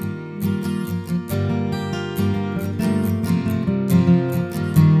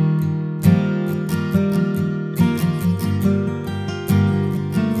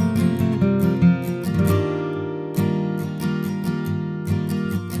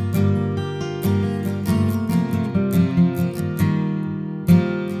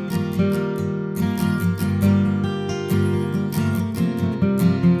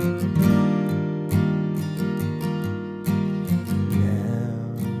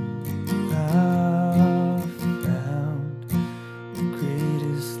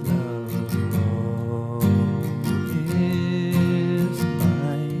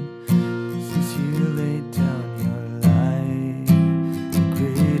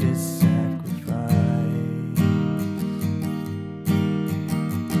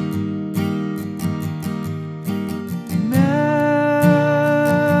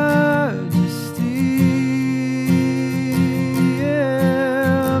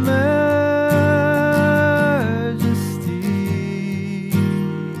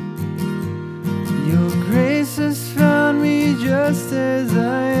 Just as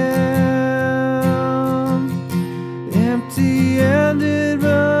I am, empty-handed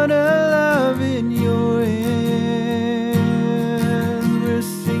but alive in your hands. We're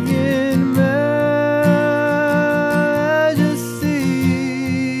singing majesty,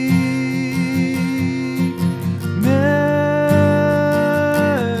 majesty.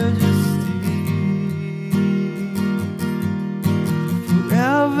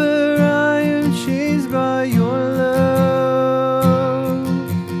 Forever I am changed by your love,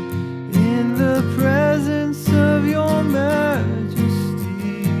 presence of your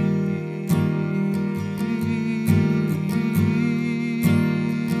majesty.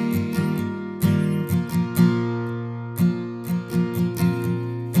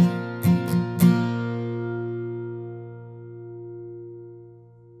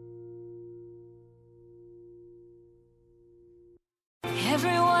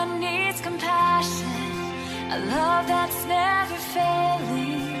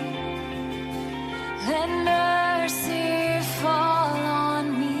 Let mercy fall on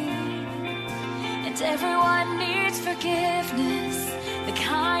me. And everyone needs forgiveness, the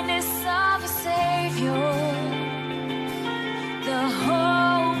kindness of a Savior, the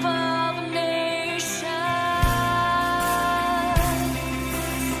hope of a nation.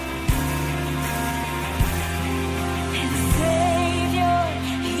 And Savior,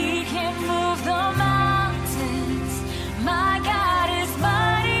 He can move the mountains. My God is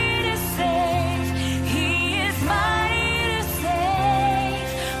mighty to save. He is mighty to save.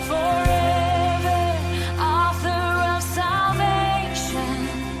 Forever, author of salvation.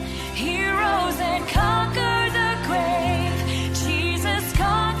 He rose and conquered the grave. Jesus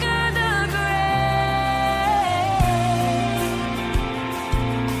conquered the grave.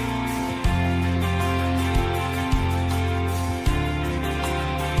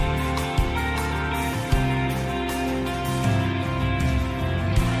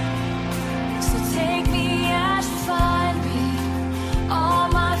 So take me as you find me, all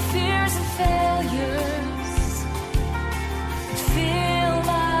my fears and failures. Fill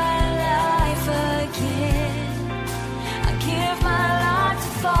my life again. I give my life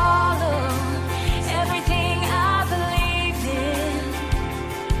to follow everything I believe in.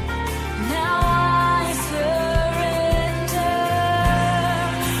 Now I surrender.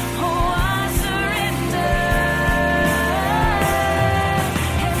 Oh, I surrender.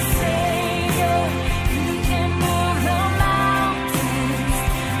 And Savior, You can move the mountains.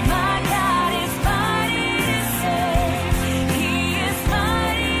 My God is mighty to save. He is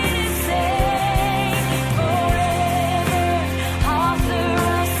mighty to save. Forever, author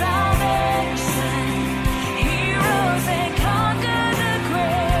of salvation. He rose and conquered the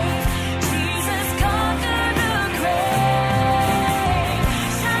grave. Jesus conquered the grave.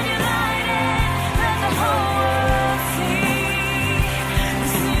 Shine your light and let the whole world see.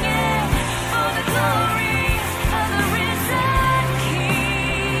 Sing it for the glory of the risen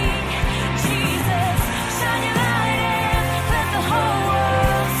King. Jesus, shine your light and let the whole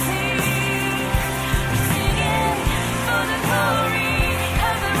world see. Sing it for the glory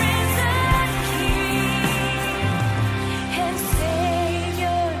of the risen King. And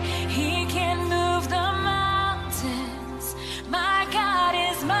Savior, He can move the mountains. My God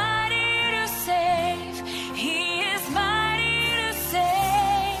is mighty to save. He is mighty to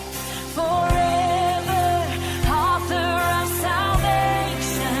save. Forever, author of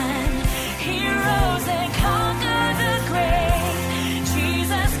salvation. He rose and conquered the grave.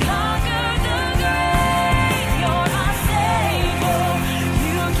 Jesus conquered the grave. You're my Savior.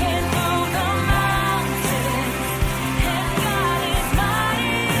 You can move the mountains. And God is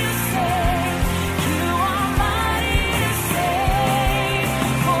mighty to save. You are mighty to save.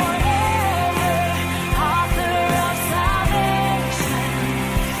 Forever, author of salvation.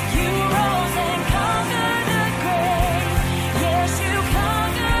 You rose and conquered the grave. Yes, You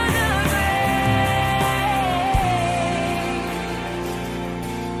conquered the grave.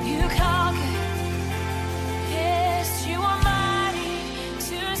 You conquered. Yes, You are mighty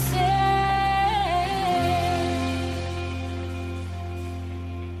to save.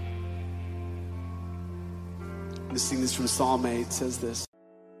 Let's sing this from Psalm 8. It says this.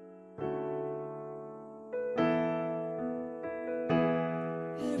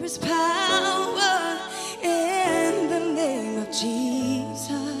 There is power in the name of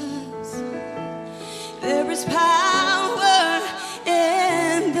Jesus. There is power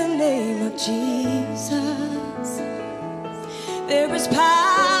in the name of Jesus. There is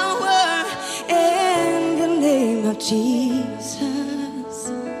power in the name of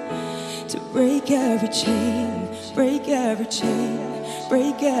Jesus to break every chain, break every chain,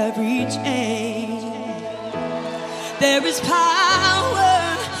 break every chain. There is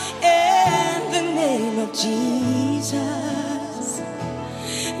power in the name of Jesus.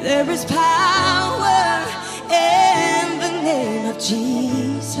 There is power in the name of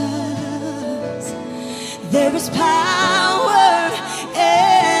Jesus. There is power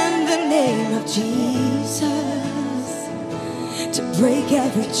in the name of Jesus to break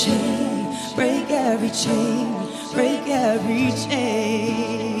every chain, break every chain, break every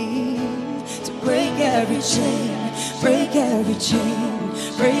chain, to break every chain, break every chain,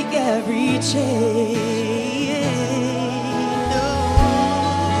 break every chain.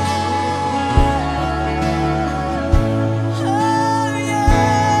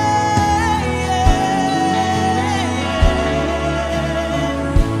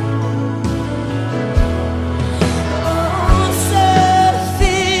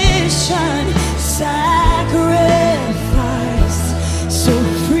 Sacrifice,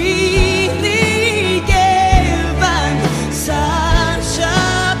 such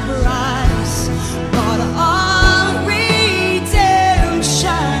a price.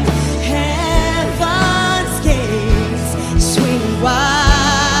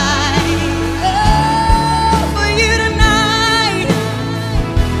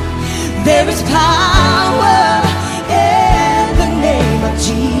 is power in the name of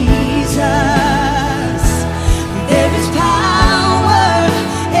Jesus. There is power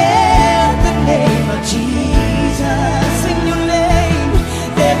in the name of Jesus. In your name,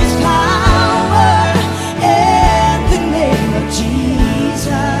 there is power in the name of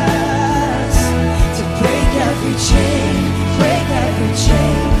Jesus to break every chain, break every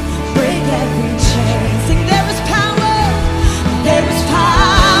chain, break every chain. Sing, there is power, there is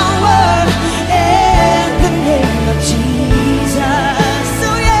power in the name of Jesus. So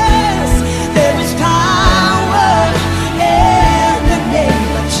yes, there is power in the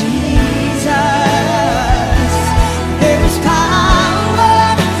name of Jesus. There is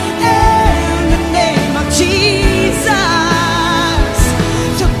power in the name of Jesus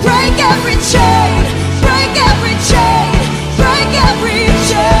to break every chain, break every chain, break every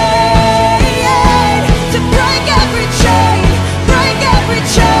chain, to break every chain, break every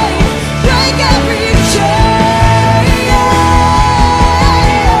chain, break every chain.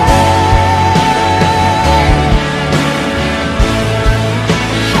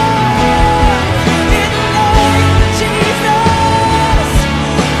 In the name of Jesus,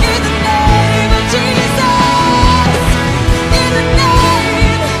 in the name of Jesus, we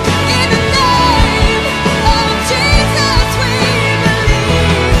believe. In the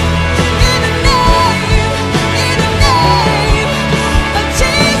name of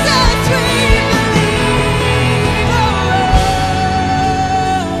Jesus, we believe.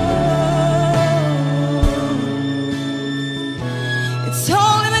 It's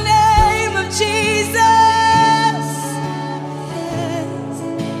all in the name of Jesus. Yes.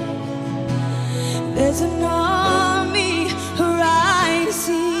 There's an army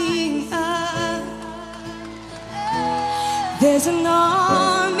rising up. There's an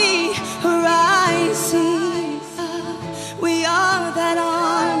army rising up. We are that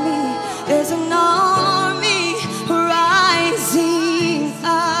army. There's an army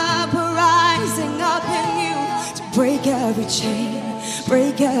rising up in you to break every chain,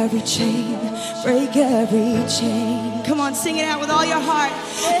 break every chain, break every chain. Come on, sing it out with all your heart.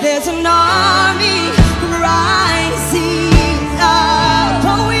 There's an army rising up.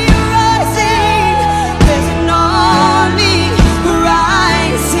 Oh, we are rising. There's an army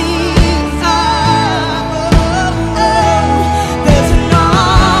rising up. Oh, oh. There's an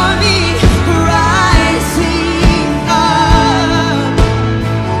army rising up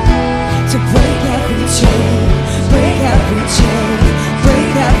to break every chain, break every chain,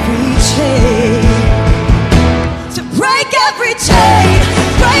 break every chain. To break every chain,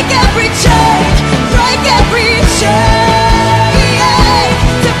 break every chain, break every chain.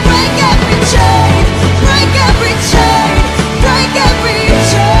 To break every chain, break every chain, break every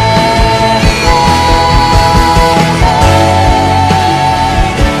chain.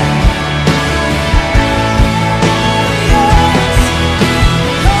 Yes.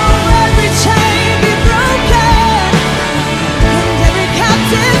 Oh, every chain be broken and every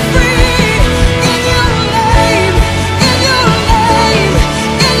captive free in your name, in your name,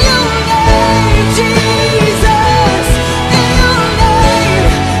 in your name, Jesus. In your name,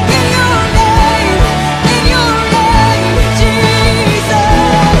 in your name, in your name,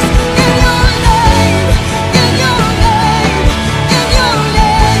 Jesus. In your name, in your name, in your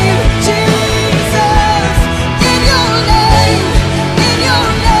name, Jesus. In your name, in your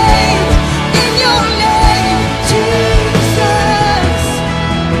name, in your name, Jesus.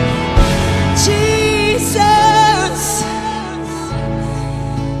 Jesus.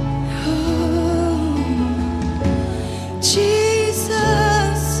 Oh,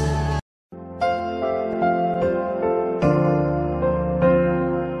 Jesus.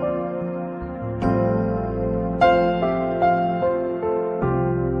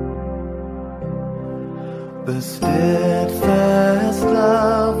 The steadfast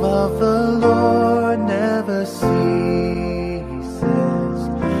love of the Lord never ceases.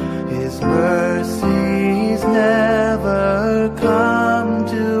 His mercies never come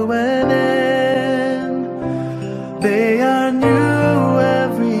to an end. They are new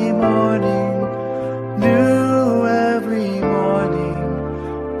every morning, new every morning.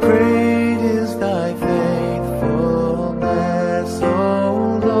 Great is thy faithfulness,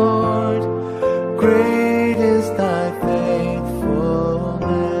 O Lord. Great is thy faithfulness.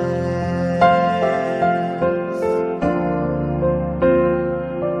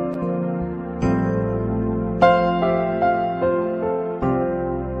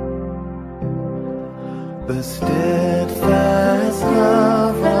 The steadfast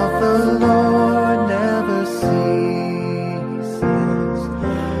love of the Lord never ceases.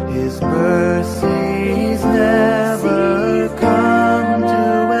 His mercies never come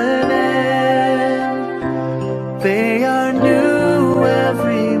to an end.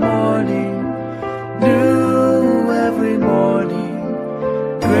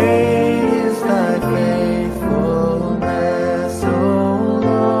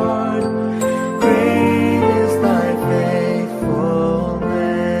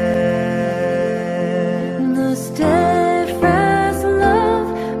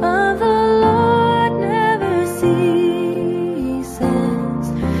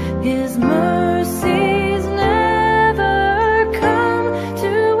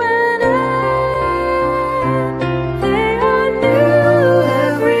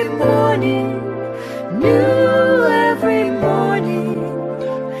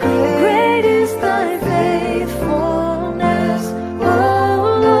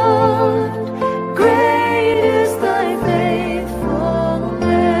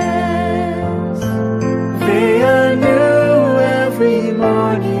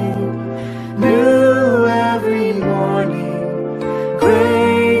 morning, new every morning.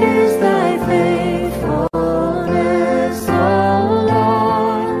 Great is thy faithfulness, O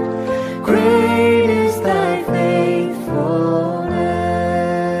Lord. Great is thy faithfulness.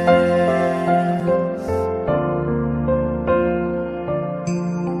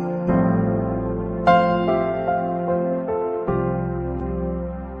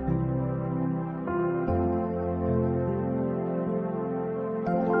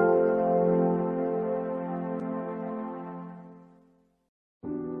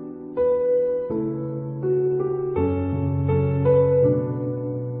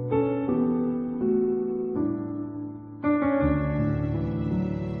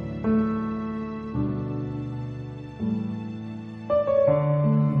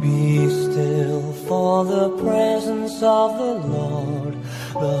 Be still for the presence of the Lord,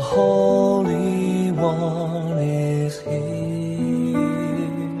 the Holy One is here.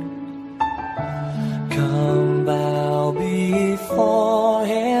 Come bow before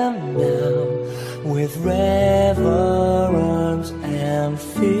Him now with reverence and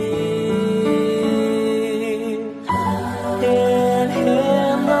fear. In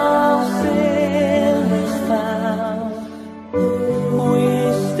Him no sin is found.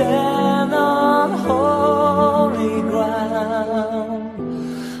 We stand on holy ground.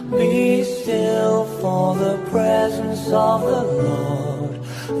 Be still for the presence of the Lord,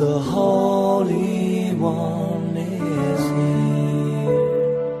 the Holy One is here.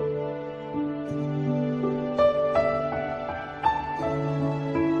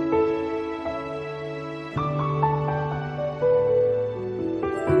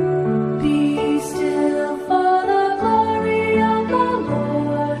 Be still, for the glory of the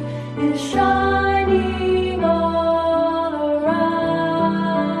Lord is shining all around.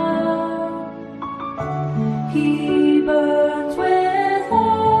 He burns with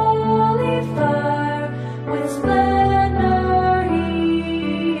holy fire, with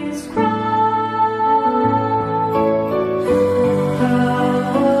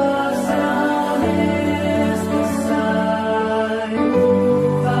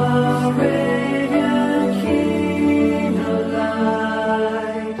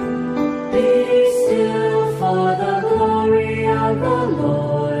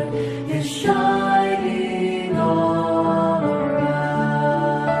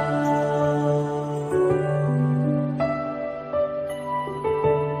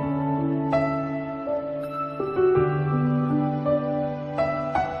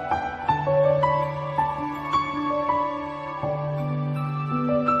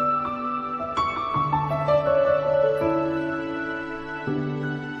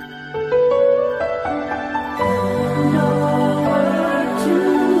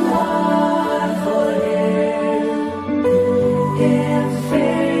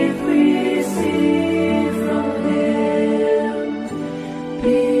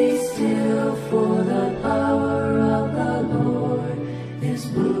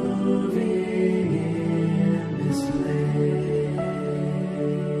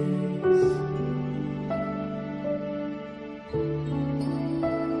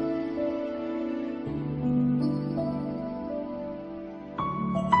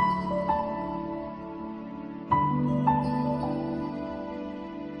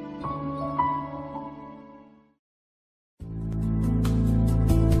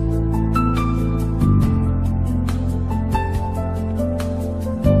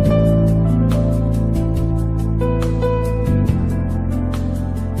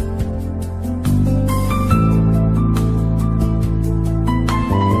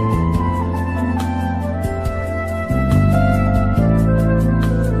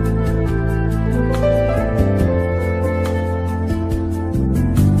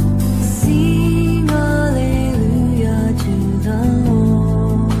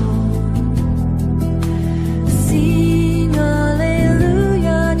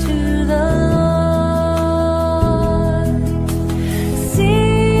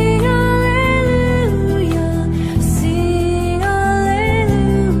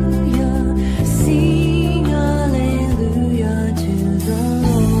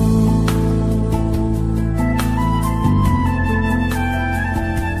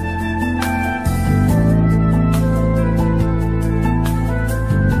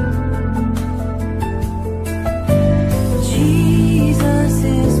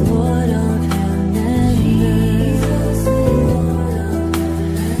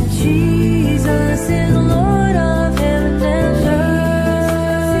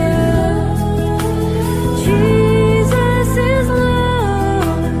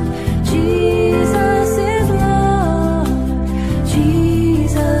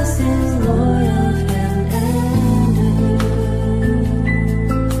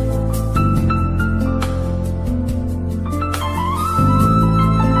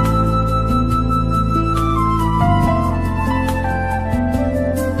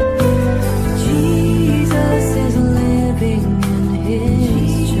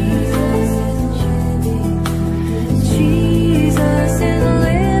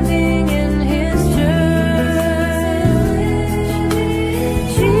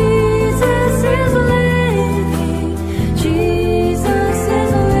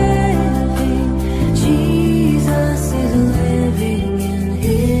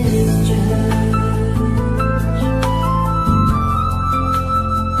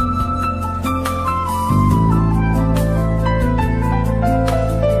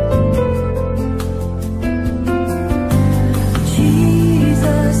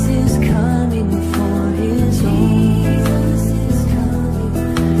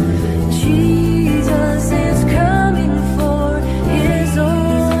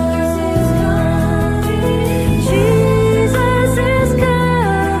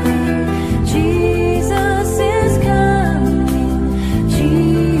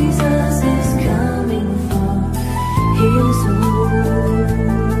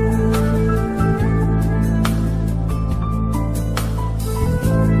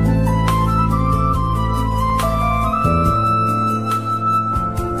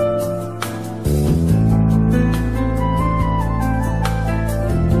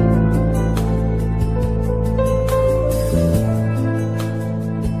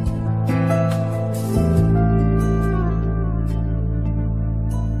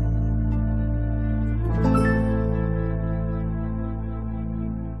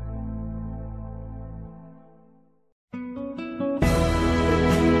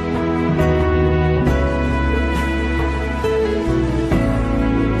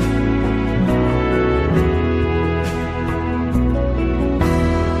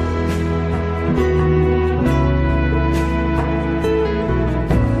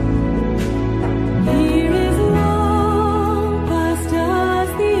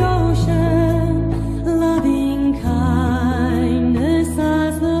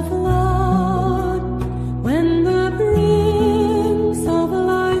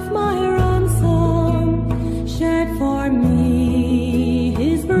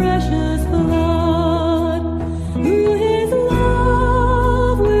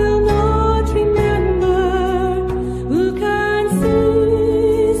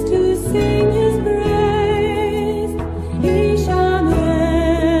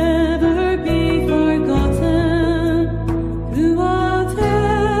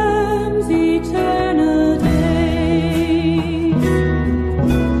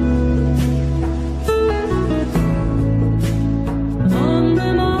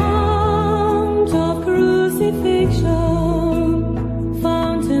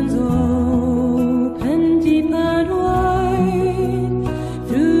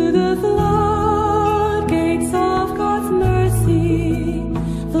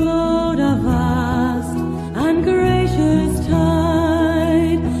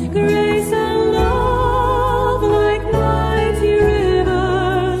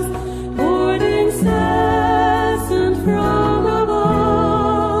From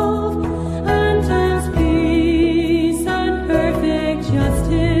above, and time's peace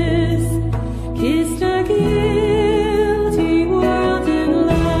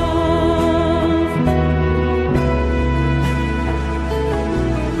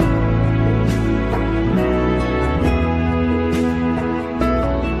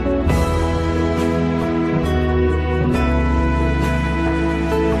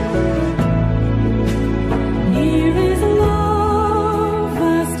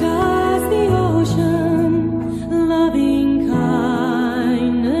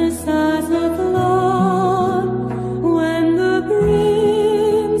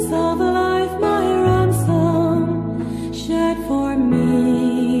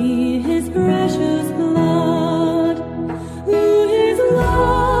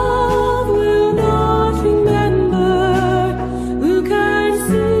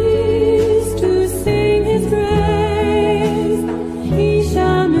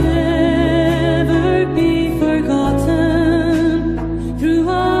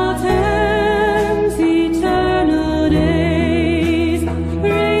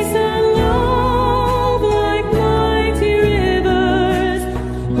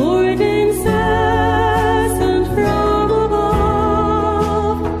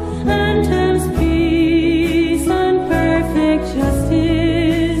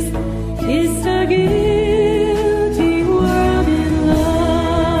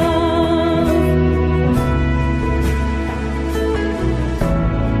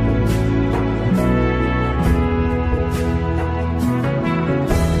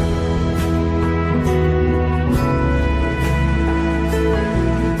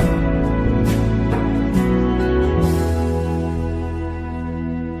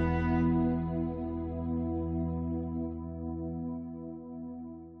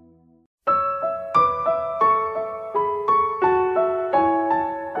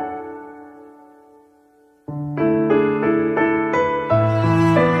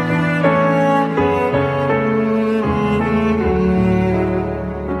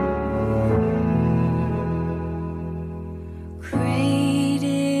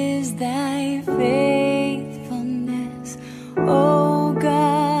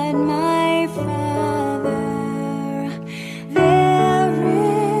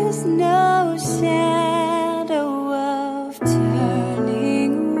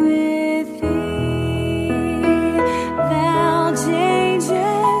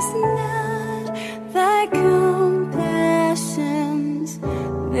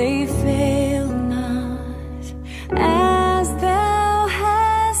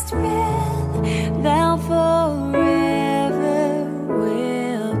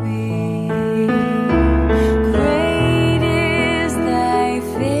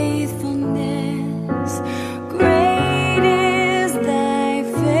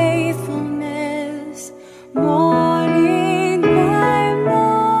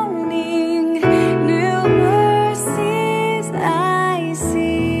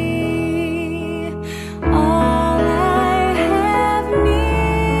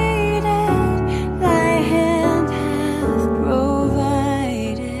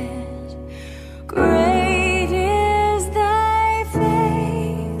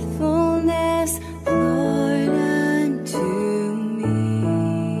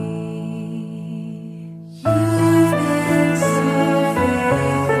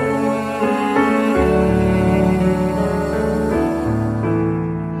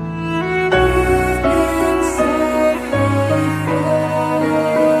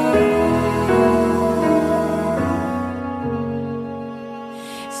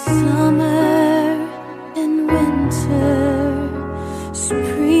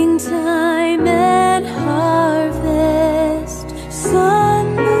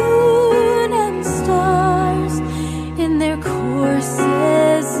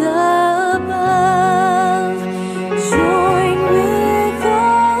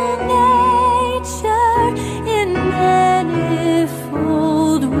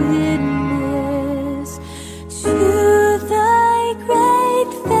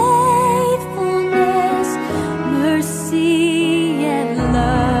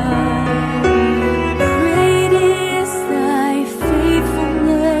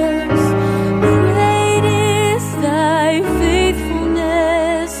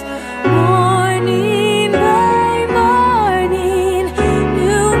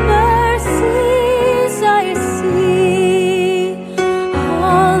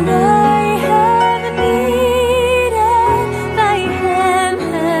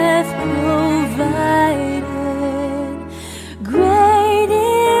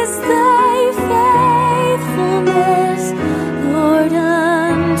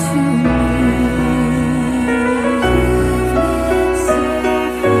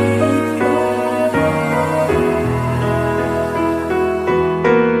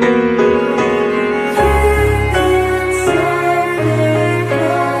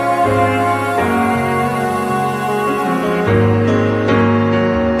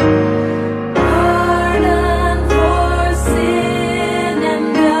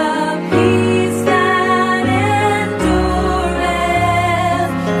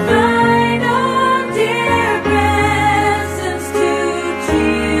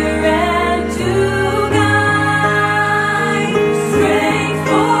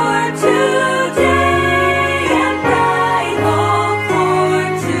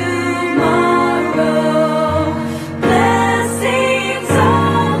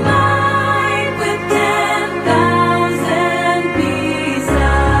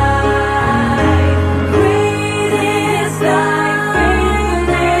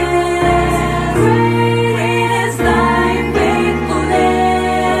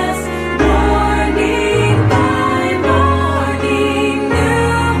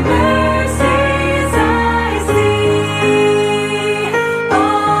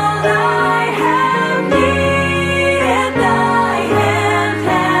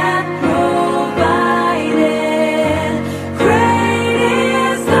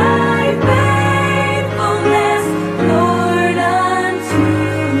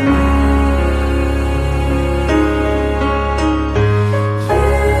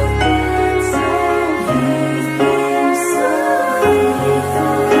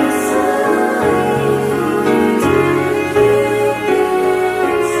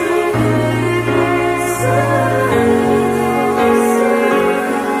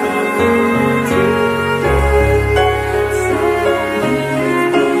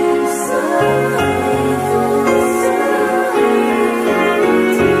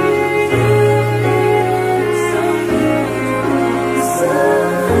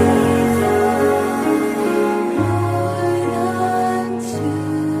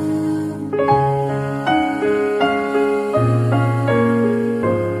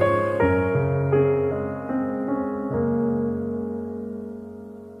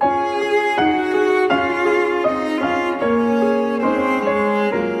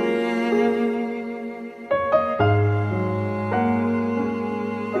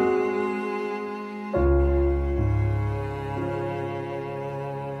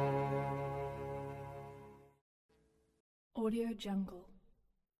Audio Jungle.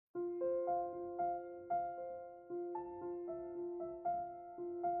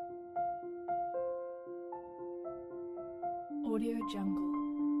 Audio Jungle.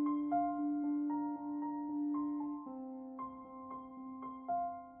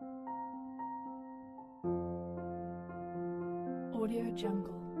 Audio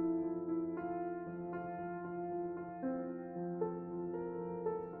Jungle.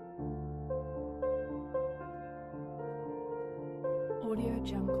 Audio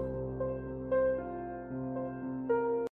Jungle.